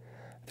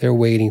 They're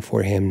waiting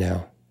for him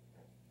now.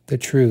 The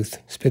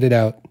truth, spit it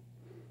out.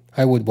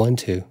 I would want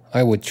to.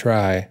 I would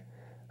try.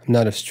 I'm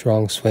not a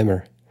strong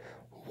swimmer.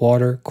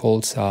 Water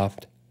cold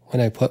soft.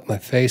 When I put my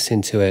face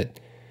into it,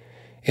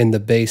 in the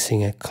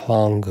basin it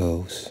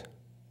clongos.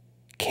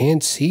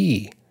 Can't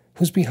see.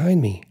 Who's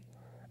behind me?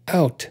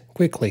 Out,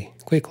 quickly,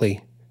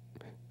 quickly.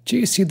 Do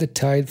you see the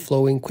tide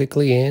flowing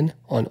quickly in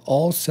on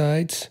all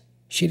sides,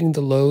 sheeting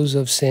the lows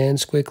of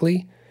sands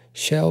quickly,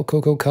 shell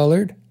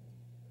cocoa-colored?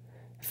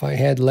 If I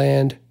had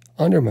land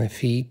under my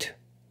feet,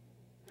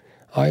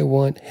 I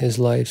want his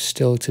life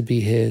still to be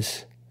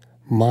his,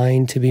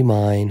 mine to be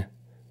mine,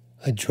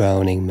 a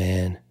drowning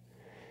man.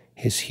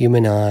 His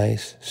human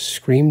eyes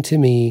scream to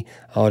me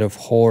out of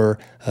horror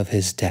of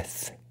his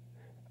death.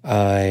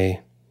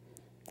 I,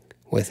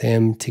 with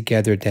him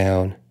together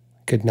down,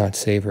 could not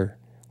save her.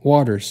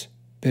 Waters,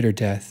 bitter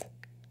death,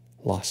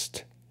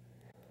 lost.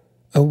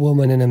 A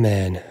woman and a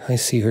man, I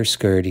see her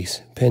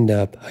skirties, pinned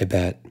up, I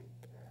bet.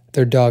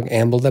 Their dog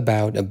ambled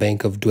about a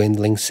bank of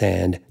dwindling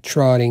sand,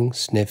 trotting,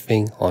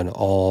 sniffing on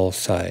all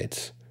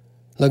sides,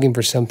 looking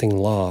for something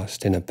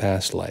lost in a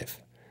past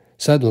life.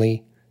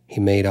 Suddenly, he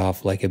made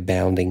off like a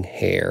bounding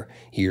hare,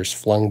 ears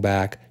flung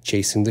back,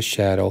 chasing the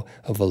shadow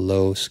of a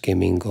low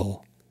skimming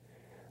gull.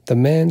 The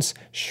man's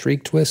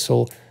shrieked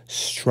whistle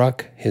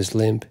struck his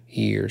limp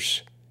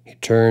ears. He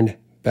turned,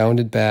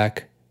 bounded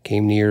back,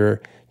 came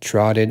nearer,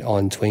 trotted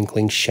on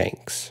twinkling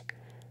shanks.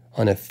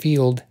 On a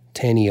field,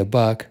 tanny a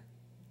buck,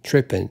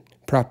 trippant,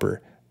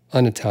 proper,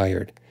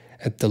 unattired.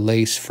 At the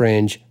lace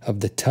fringe of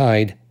the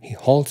tide, he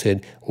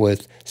halted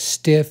with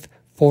stiff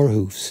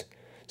forehoofs,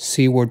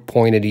 seaward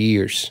pointed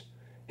ears.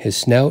 His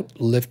snout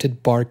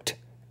lifted barked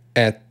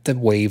at the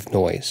wave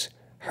noise,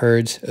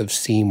 herds of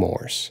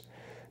Seymours.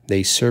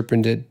 They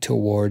serpented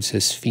towards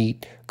his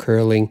feet,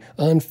 curling,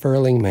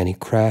 unfurling many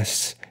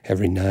crests,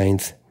 every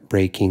ninth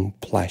breaking,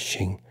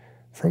 plashing.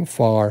 From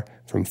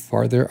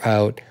farther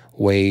out,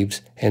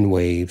 waves and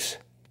waves.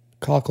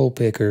 Cockle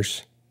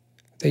pickers.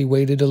 They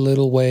waded a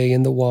little way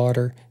in the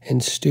water,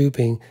 and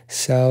stooping,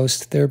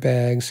 soused their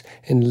bags,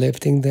 and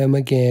lifting them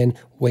again,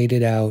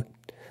 waded out.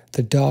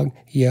 The dog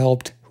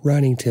yelped,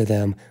 running to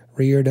them,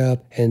 reared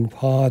up and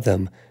pawed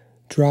them,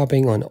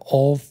 dropping on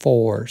all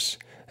fours,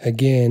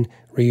 again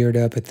reared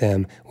up at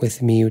them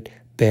with mute,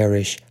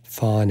 bearish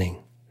fawning.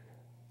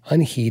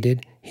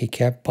 Unheeded, he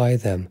kept by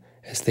them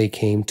as they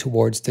came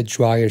towards the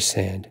drier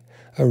sand,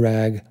 a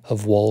rag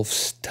of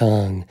wolf's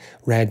tongue,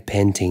 red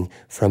panting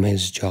from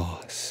his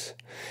jaws.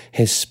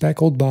 His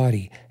speckled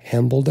body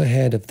ambled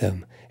ahead of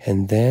them,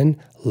 and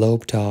then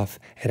loped off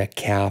at a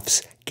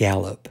calf's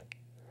gallop.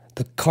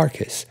 The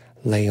carcass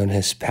lay on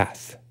his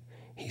path.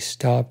 He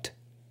stopped,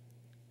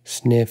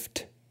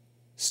 sniffed,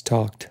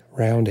 stalked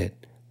round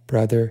it,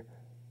 brother,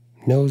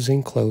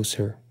 nosing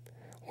closer,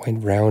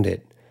 went round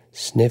it,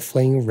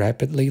 sniffling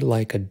rapidly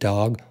like a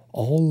dog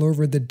all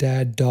over the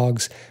dead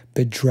dog's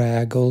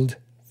bedraggled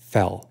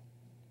fell.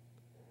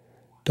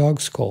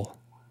 Dog skull,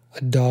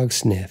 a dog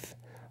sniff,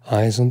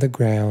 eyes on the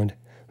ground,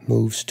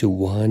 moves to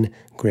one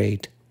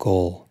great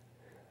goal.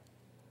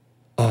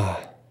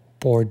 Ah,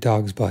 poor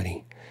dog's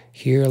body.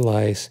 Here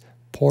lies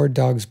poor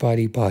dog's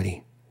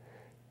body.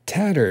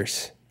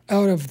 Tatters!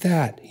 Out of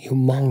that, you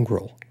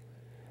mongrel!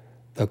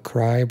 The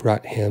cry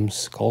brought him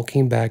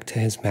skulking back to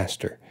his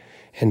master,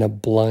 and a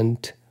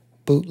blunt,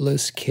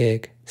 bootless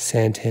kick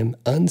sent him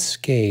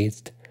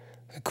unscathed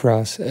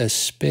across a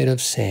spit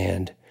of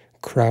sand,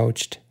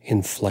 crouched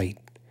in flight.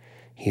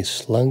 He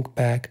slunk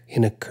back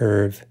in a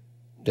curve,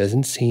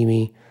 doesn't see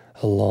me,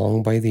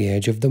 along by the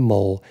edge of the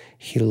mole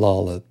he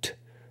lolloped,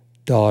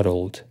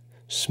 dawdled,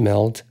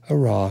 smelled a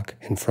rock,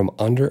 and from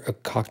under a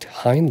cocked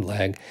hind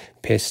leg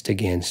pissed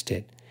against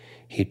it.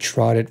 He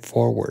trotted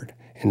forward,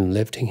 and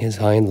lifting his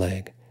hind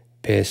leg,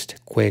 pissed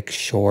quick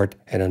short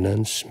at an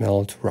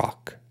unsmelt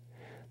rock.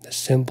 The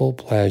simple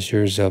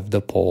pleasures of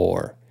the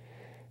poor.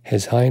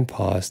 His hind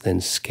paws then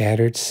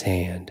scattered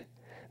sand.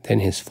 Then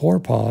his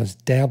forepaws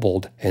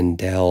dabbled and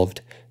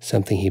delved,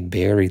 something he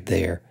buried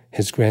there,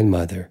 his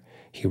grandmother.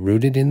 He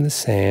rooted in the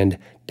sand,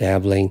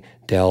 dabbling,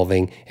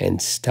 delving,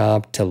 and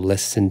stopped to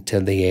listen to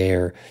the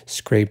air,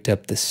 scraped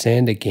up the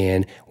sand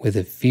again with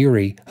the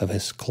fury of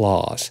his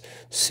claws,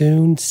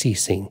 soon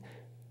ceasing.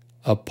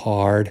 A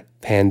pard,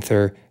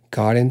 panther,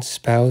 got in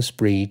spow's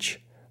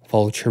breach,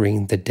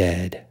 vulturing the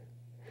dead.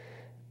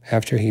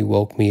 After he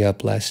woke me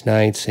up last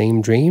night,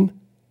 same dream?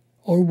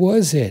 Or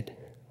was it?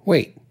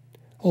 Wait,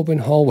 open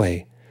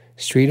hallway,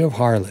 street of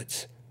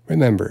harlots.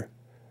 Remember,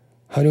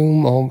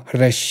 Harum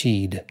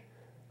Rashid.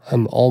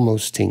 I'm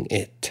almosting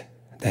it.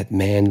 That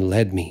man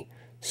led me,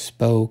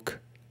 spoke.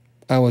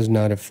 I was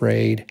not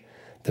afraid.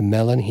 The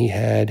melon he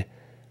had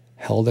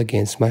held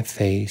against my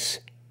face,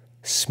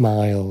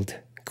 smiled.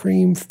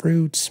 Cream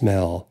fruit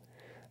smell.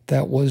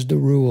 That was the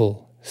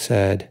rule,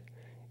 said.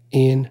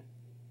 In,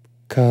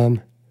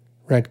 come,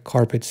 red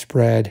carpet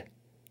spread.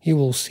 You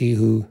will see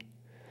who.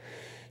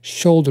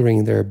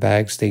 Shouldering their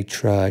bags they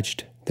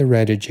trudged, the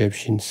red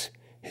Egyptians.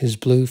 His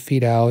blue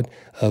feet out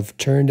of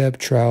turned-up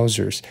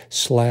trousers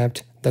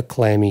slapped the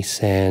clammy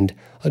sand,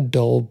 a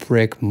dull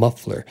brick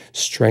muffler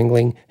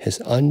strangling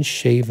his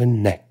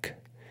unshaven neck.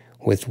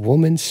 With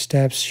woman's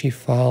steps she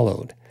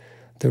followed,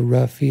 the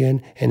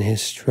ruffian and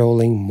his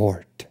strolling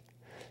mort.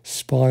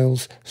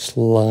 Spoils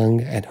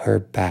slung at her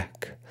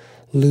back,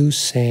 loose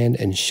sand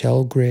and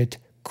shell grit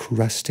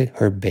crusted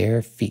her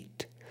bare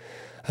feet.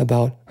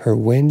 About her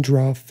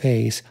wind-drawn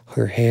face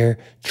her hair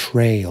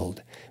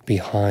trailed,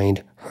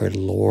 behind her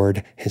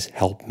lord his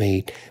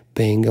helpmate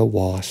being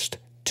awast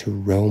to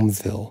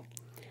Romeville.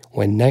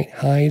 When night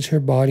hides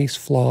her body's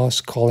flaws,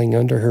 calling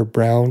under her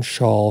brown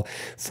shawl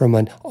from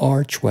an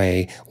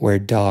archway where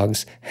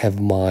dogs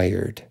have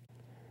mired.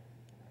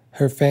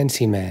 Her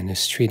fancy man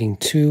is treating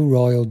 2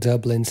 royal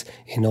Dublins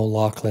in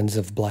O'Loughlin's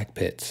of Black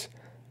Pits.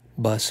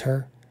 Bus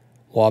her,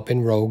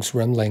 whopping rogues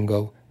run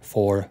lingo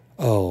for,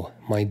 oh,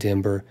 my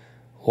dimber,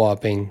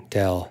 whopping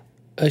Dell.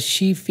 A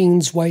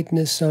she-fiend's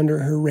whiteness under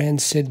her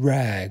rancid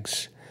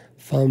rags.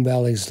 Fun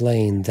Valley's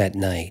lane that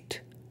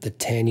night, the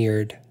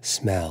tenured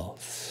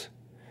smells.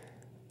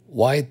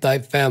 White thy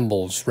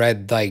fambles,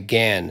 red thy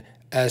gan,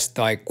 as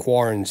thy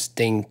quarren's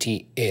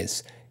dainty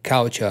is.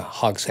 Couch a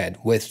hogshead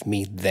with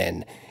me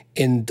then,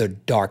 in the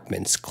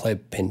darkman's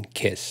clip and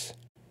kiss.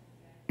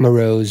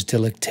 Morose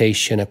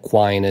delectation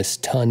Aquinas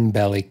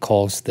Tun-belly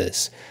calls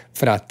this,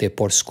 frate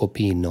por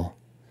scopino.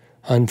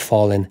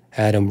 Unfallen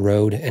Adam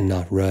rode and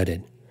not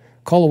rutted.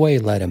 Call away,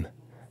 let him.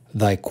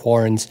 Thy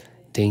quarren's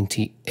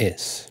dainty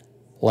is.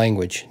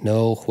 Language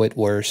no whit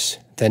worse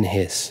than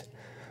his.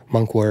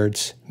 Monk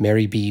words,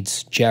 merry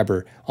beads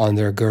jabber on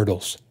their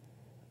girdles.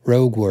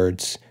 Rogue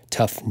words,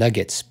 tough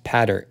nuggets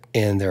patter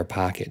in their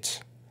pockets.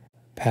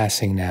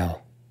 Passing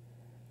now.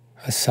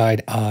 A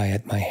side eye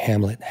at my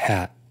Hamlet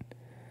hat.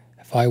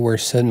 If I were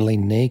suddenly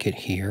naked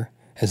here,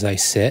 as I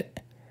sit,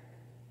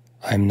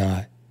 I'm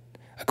not.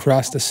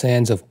 Across the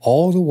sands of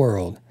all the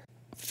world,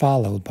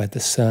 followed by the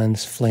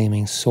sun's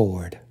flaming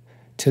sword,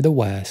 to the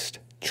west,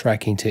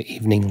 trekking to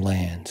evening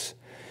lands.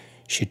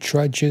 She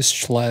trudges,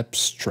 schleps,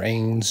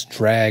 strains,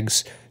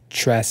 drags,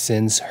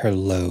 trestles her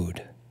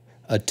load.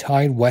 A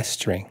tide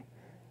westering,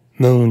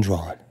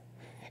 moon-drawn,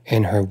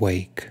 in her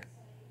wake.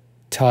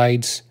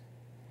 Tides,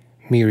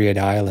 myriad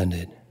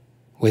islanded,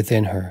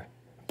 within her,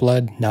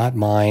 blood not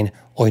mine,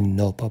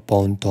 oinopa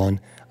ponton,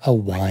 a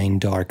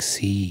wine-dark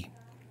sea.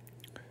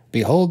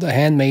 Behold the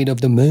handmaid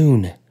of the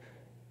moon.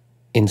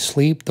 In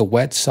sleep the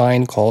wet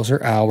sign calls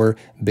her hour,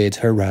 bids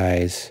her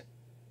rise.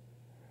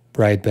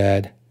 Bride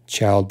bed,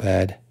 child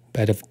bed,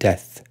 bed of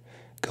death,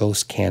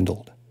 ghost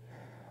candled.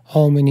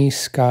 Omni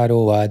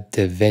scaro ad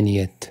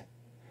deveniet.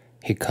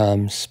 He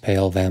comes,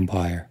 pale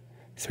vampire,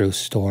 through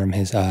storm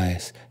his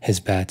eyes, his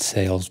bat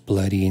sails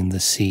bloodying the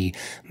sea,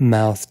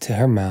 mouth to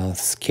her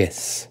mouth's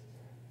kiss.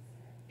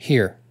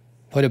 Here,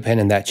 put a pen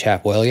in that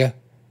chap, will ya?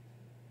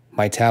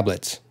 My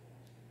tablets.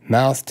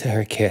 Mouth to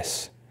her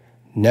kiss.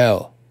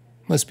 No,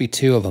 must be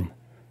 2 of 'em.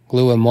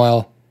 Glue 'em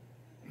well.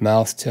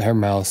 Mouth to her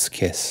mouth's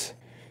kiss.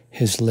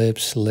 His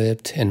lips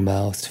lipped and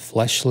mouthed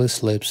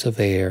fleshless lips of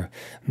air,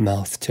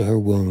 mouth to her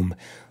womb,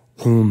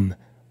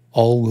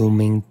 all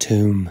wombing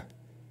tomb.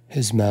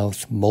 His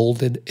mouth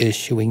molded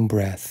issuing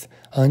breath,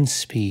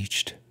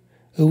 unspeeched.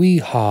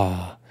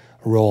 Ooee-ha,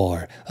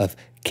 roar of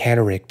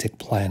cataractic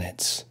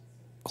planets,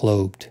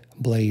 globed,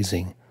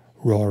 blazing,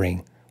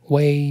 roaring,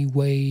 way,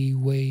 way,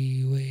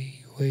 way,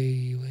 way,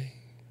 way, way.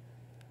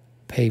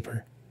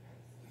 Paper.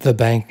 The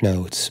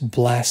banknotes,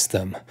 blast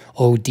them.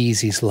 O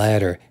Deezy's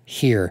ladder,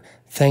 here,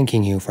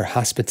 thanking you for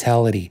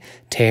hospitality,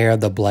 tear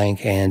the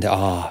blank end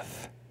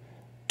off.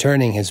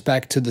 Turning his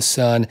back to the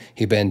sun,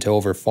 he bent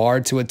over far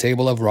to a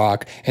table of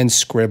rock and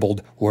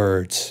scribbled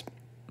words.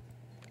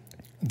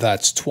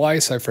 That's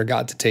twice I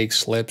forgot to take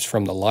slips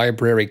from the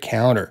library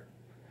counter.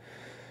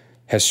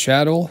 His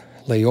shadow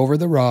lay over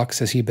the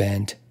rocks as he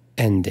bent,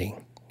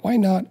 ending. Why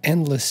not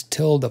endless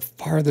till the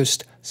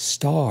farthest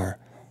star?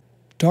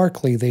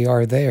 Darkly they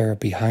are there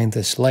behind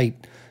this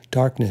light,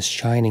 darkness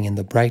shining in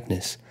the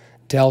brightness,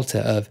 delta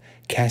of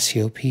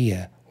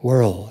Cassiopeia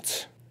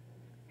worlds.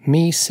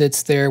 Me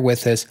sits there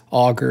with his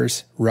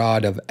auger's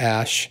rod of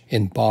ash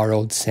in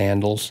borrowed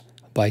sandals,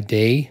 by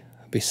day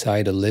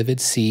beside a livid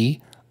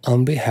sea,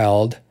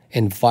 unbeheld,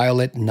 in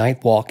violet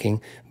night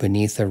walking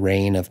beneath a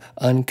rain of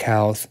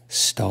uncouth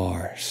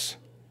stars.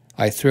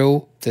 I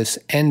throw this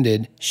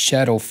ended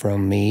shadow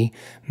from me,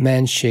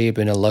 man-shape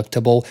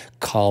ineluctable,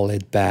 call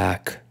it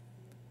back.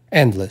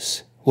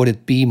 Endless would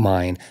it be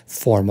mine,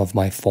 form of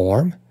my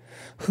form?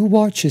 Who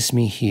watches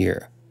me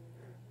here?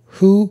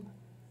 Who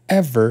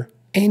ever,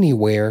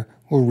 anywhere,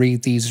 will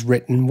read these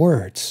written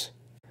words?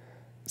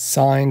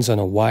 Signs on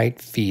a white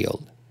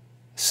field,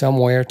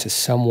 somewhere to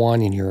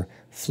someone in your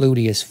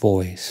flutiest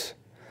voice.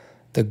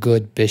 The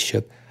good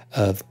bishop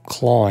of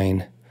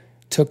Cloyne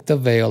took the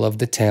veil of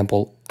the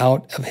temple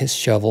out of his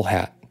shovel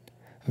hat,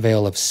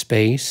 veil of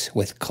space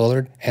with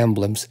colored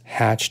emblems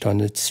hatched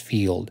on its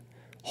field.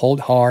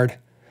 Hold hard,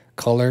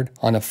 colored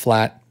on a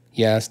flat,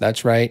 yes,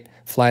 that's right,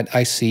 flat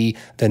I see,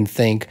 then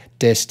think,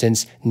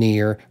 distance,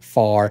 near,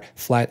 far,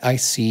 flat I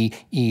see,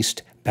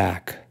 east,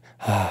 back.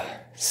 Ah,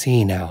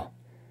 see now.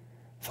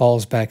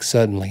 Falls back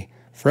suddenly,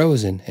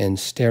 frozen in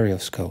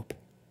stereoscope.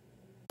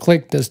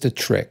 Click does the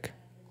trick.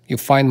 You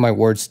find my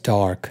words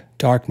dark,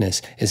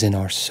 Darkness is in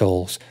our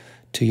souls.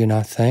 Do you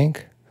not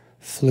think?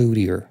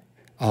 Flutier,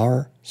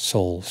 our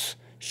souls,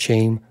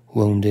 shame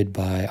wounded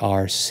by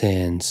our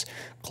sins,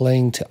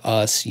 cling to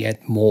us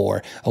yet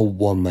more, a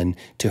woman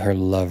to her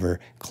lover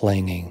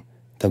clinging,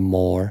 the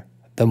more,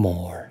 the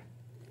more.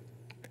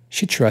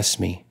 She trusts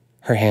me,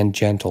 her hand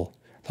gentle,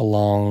 the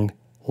long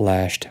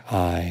lashed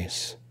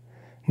eyes.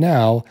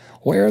 Now,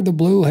 where the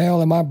blue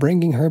hell am I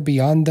bringing her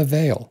beyond the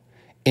veil?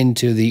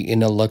 Into the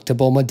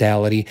ineluctable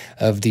modality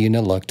of the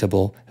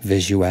ineluctable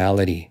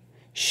visuality.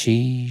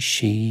 She.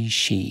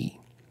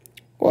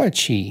 What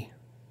she?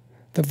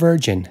 The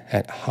Virgin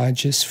at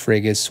Hodges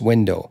Frigga's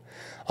window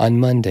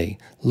on Monday,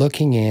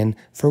 looking in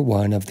for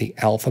one of the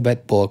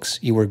alphabet books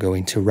you were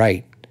going to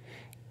write.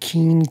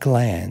 Keen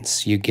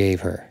glance you gave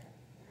her.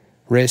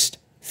 Wrist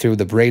through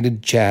the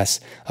braided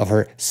jas of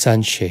her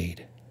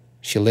sunshade.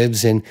 She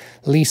lives in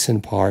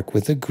Leeson Park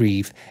with a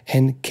grief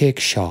and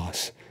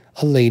kickshaws,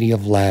 a lady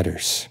of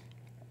ladders.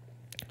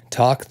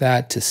 Talk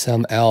that to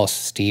some else,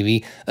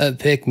 Stevie,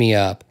 pick me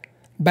up.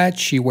 Bet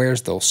she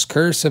wears those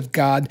curse of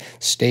God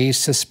stays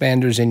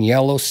suspenders and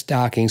yellow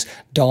stockings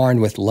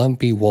darned with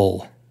lumpy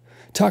wool.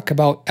 Talk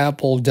about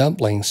apple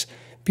dumplings.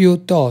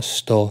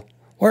 Piuttosto,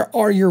 where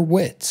are your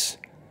wits?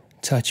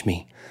 Touch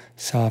me,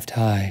 soft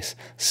eyes,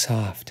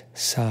 soft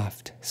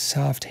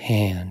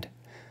hand.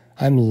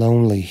 I'm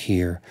lonely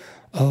here.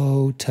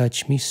 Oh,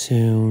 touch me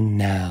soon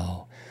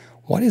now.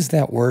 What is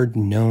that word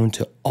known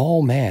to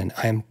all men?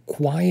 I am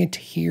quiet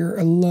here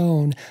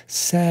alone,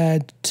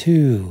 sad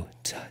too.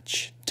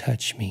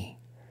 Touch me.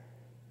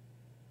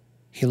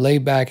 He lay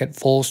back at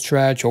full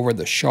stretch over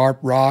the sharp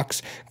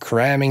rocks,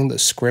 cramming the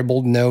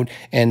scribbled note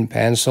and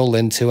pencil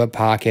into a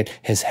pocket,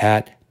 his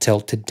hat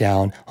tilted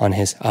down on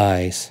his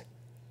eyes.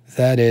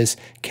 That is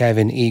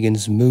Kevin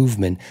Egan's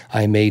movement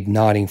I made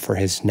nodding for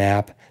his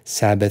nap,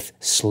 Sabbath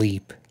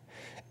sleep.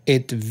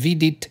 Et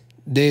vidit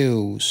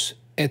Deus,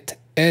 et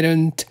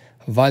erunt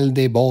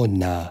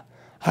Valdebona.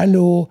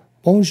 Hallo,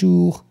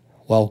 bonjour,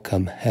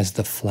 welcome as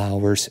the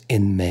flowers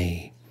in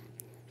May.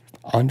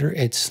 Under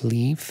its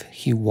leaf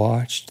he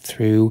watched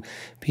through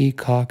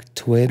peacock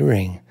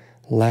twittering,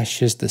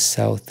 lashes the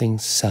southing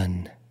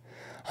sun.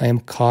 I am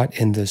caught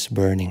in this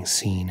burning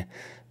scene,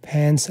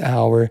 Pan's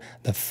hour,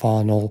 the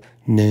faunal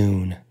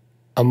noon.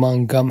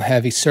 Among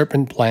gum-heavy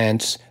serpent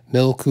plants,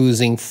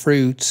 milk-oozing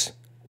fruits,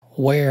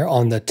 where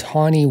on the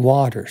tawny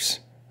waters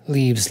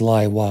leaves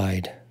lie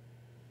wide.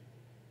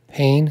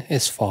 Pain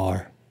is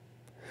far,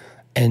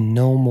 and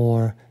no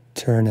more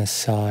turn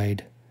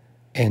aside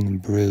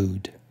and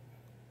brood.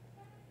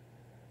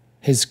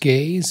 His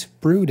gaze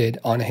brooded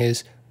on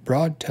his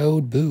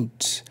broad-toed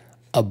boots,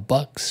 a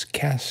buck's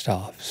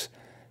cast-offs,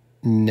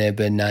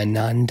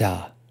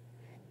 Nebenananda.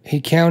 He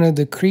counted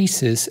the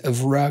creases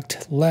of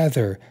rucked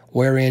leather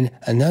wherein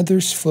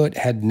another's foot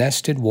had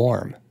nested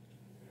warm.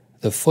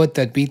 The foot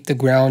that beat the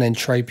ground in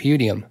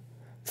tripudium,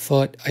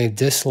 foot I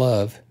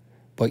dislove,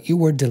 but you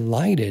were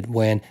delighted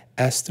when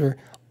Esther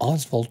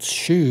Oswald's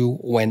shoe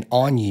went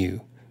on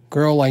you,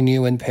 girl I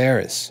knew in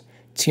Paris.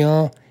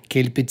 Tiens,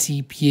 quel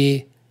petit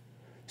pied.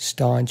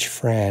 Staunch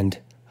friend,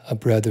 a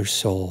brother's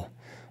soul,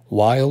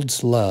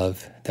 wild's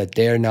love that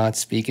dare not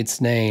speak its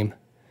name.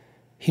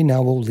 He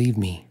now will leave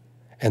me,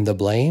 and the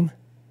blame,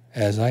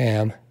 as I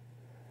am,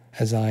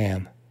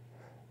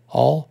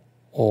 all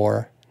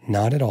or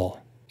not at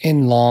all.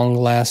 In long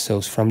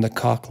lassos from the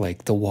cock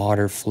lake the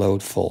water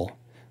flowed full,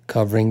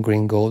 covering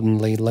green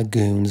goldenly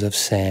lagoons of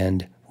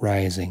sand,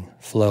 rising,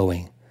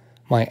 flowing.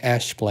 My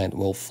ash splint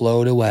will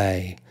float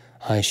away,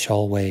 I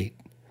shall wait.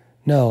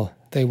 No,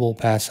 they will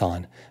pass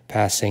on,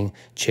 passing,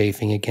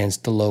 chafing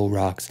against the low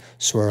rocks,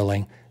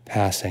 swirling,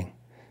 passing.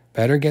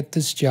 Better get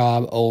this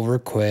job over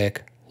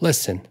quick.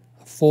 Listen,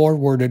 a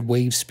four-worded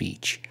wave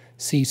speech.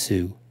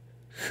 Sisu,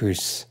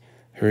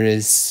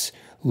 hrs,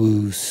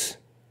 woos.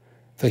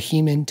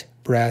 Vehement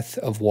breath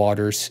of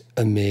waters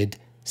amid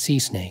sea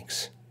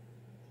snakes.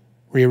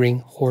 Rearing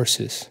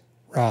horses,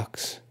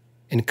 rocks.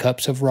 In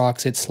cups of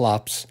rocks it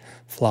slops,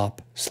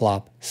 flop,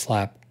 slop,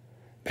 slap,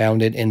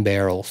 pounded in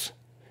barrels.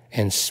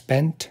 And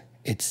spent,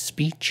 its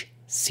speech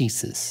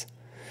ceases.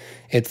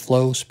 It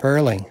flows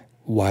purling,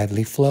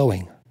 widely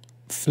flowing,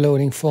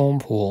 floating foam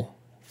pool,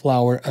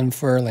 flower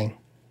unfurling.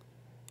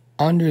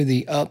 Under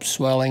the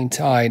upswelling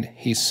tide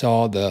he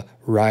saw the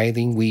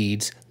writhing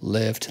weeds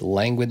lift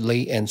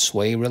languidly and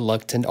sway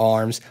reluctant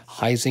arms,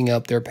 hising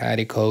up their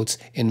petticoats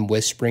in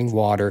whispering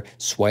water,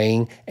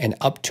 swaying and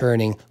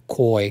upturning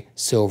coy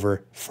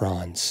silver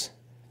fronds.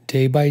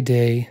 Day by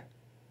day,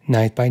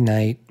 night by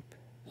night,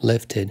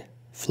 lifted,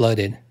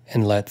 flooded,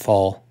 and let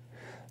fall.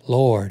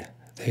 Lord,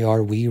 they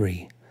are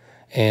weary,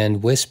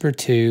 and whisper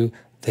too,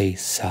 they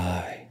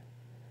sigh.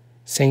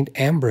 St.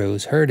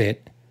 Ambrose heard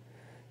it,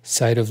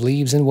 sight of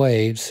leaves and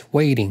waves,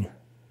 waiting,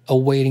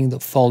 awaiting the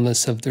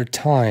fullness of their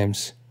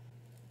times.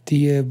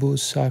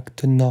 Diebus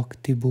acta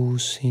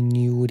noctibus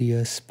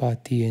injurias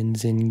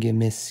patiens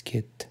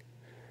ingemiscit.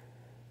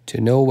 To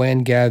know when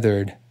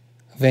gathered,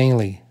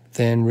 vainly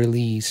then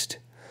released,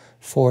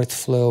 forth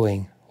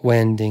flowing,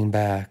 wending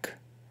back.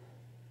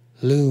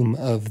 Loom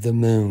of the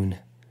moon,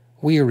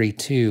 Weary,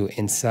 too,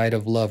 in sight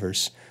of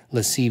lovers,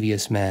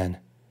 lascivious man.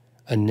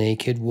 A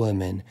naked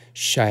woman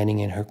shining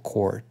in her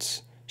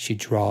courts, she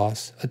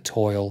draws a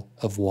toil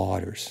of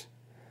waters.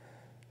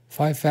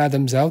 5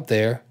 fathoms out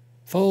there,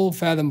 full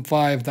fathom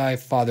 5 thy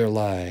father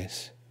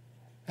lies.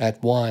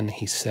 At 1,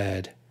 he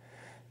said,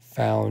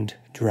 found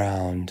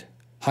drowned,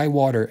 high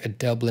water at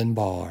Dublin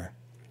bar.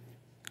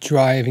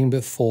 Driving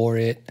before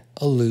it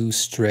a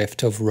loose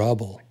drift of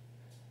rubble,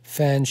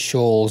 fan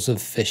shoals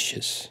of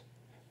fishes,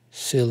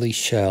 silly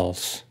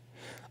shells,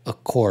 a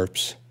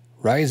corpse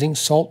rising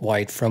salt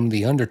white from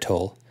the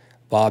undertow,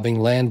 bobbing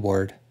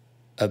landward,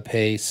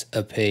 apace,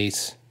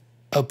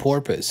 a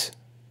porpoise.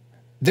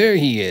 There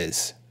he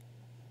is!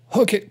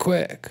 Hook it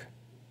quick!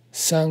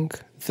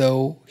 Sunk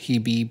though he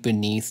be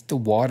beneath the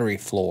watery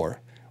floor,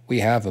 we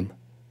have him.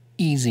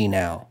 Easy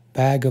now.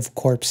 Bag of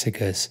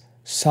corpsicas,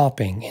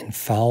 sopping in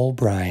foul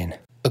brine.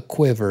 A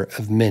quiver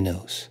of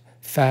minnows,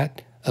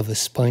 fat of a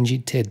spongy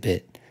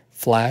tidbit,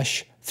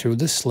 flash through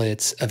the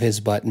slits of his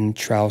buttoned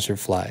trouser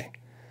fly.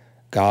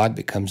 God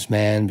becomes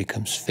man,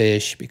 becomes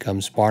fish,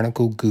 becomes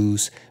barnacle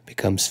goose,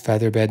 becomes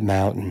featherbed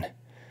mountain.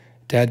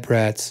 Dead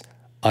brats,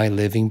 I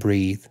living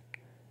breathe,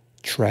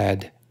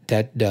 tread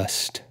dead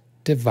dust,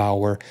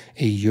 devour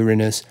a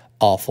Uranus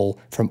awful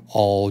from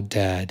all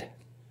dead.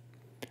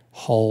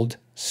 Hauled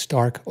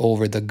stark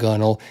over the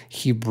gunwale,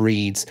 he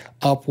breathes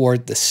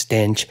upward the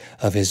stench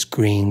of his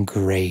green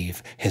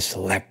grave, his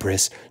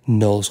leprous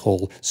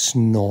nosehole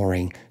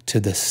snoring to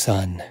the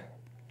sun.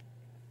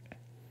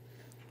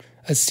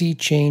 A sea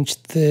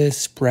change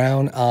this,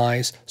 brown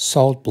eyes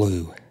salt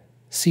blue,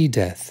 sea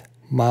death,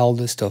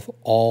 mildest of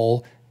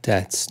all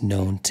deaths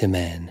known to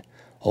men.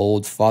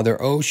 Old Father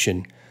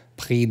Ocean,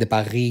 Prix de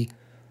Paris,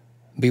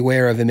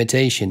 beware of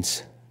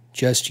imitations.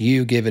 Just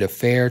you give it a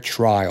fair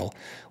trial.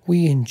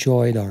 We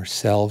enjoyed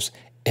ourselves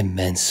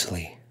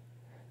immensely.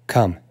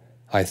 Come,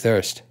 I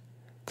thirst.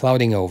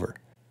 Clouding over.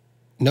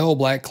 No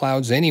black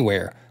clouds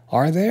anywhere,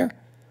 are there?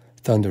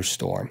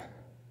 Thunderstorm.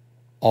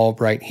 All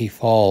bright he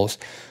falls,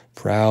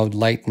 proud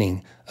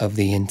lightning of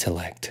the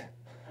intellect.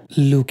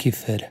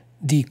 Lucifer,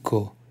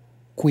 dico,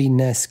 qui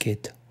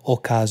nescit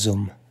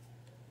occasum.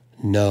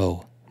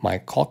 No, my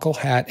cockle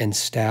hat and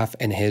staff,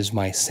 and his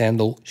my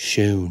sandal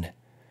shoon.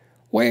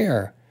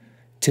 Where?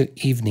 To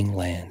evening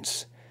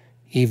lands.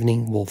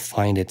 Evening will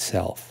find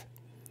itself.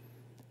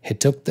 He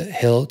took the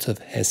hilt of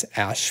his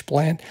ash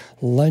plant,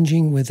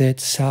 lunging with it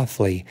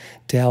softly,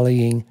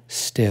 dallying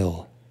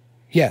still.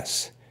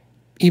 Yes,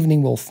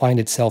 evening will find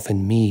itself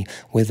in me,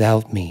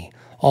 without me.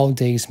 All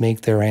days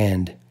make their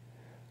end.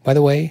 By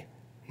the way,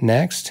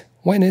 next,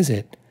 when is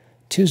it?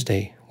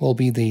 Tuesday will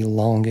be the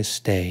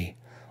longest day.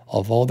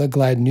 Of all the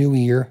glad New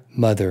Year,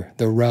 Mother,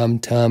 the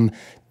rum-tum,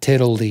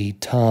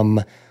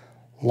 tiddledy-tum,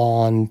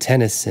 lawn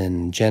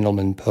Tennyson,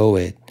 gentleman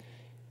poet,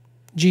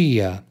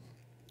 Gia,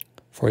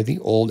 for the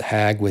old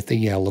hag with the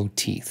yellow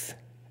teeth,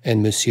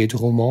 and Monsieur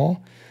Drumont,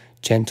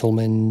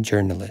 gentleman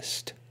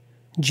journalist.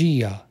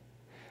 Gia,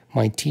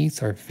 my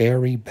teeth are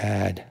very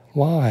bad.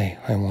 Why,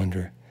 I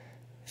wonder?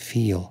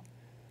 Feel.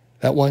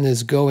 That one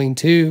is going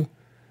too.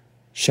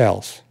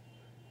 Shells.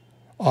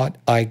 Ought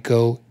I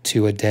go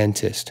to a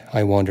dentist,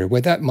 I wonder,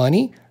 with that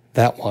money?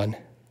 That one.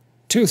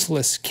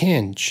 Toothless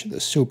Kinch,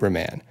 the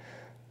Superman.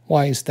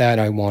 Why is that,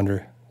 I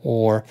wonder?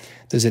 Or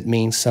does it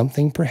mean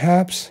something,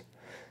 perhaps?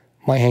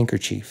 My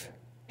handkerchief.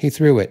 He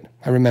threw it,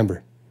 I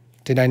remember.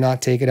 Did I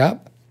not take it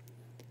up?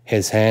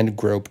 His hand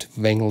groped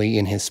vainly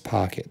in his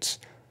pockets.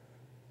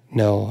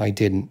 No, I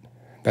didn't.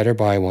 Better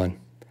buy one.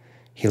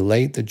 He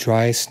laid the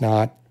dry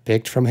snot,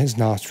 picked from his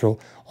nostril,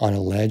 on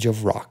a ledge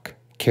of rock,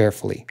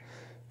 carefully.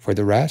 For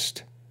the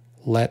rest,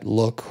 let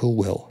look who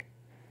will.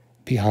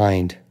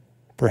 Behind,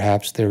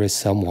 perhaps there is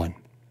someone.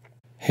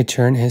 He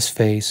turned his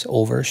face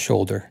over a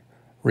shoulder,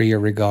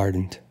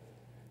 rear-regardant.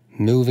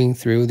 Moving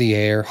through the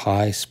air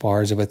high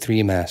spars of a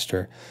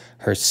three-master,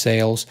 her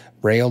sails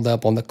brailed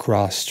up on the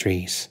cross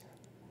trees,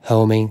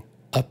 homing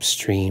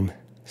upstream,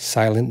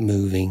 silent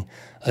moving,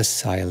 a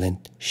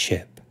silent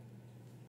ship.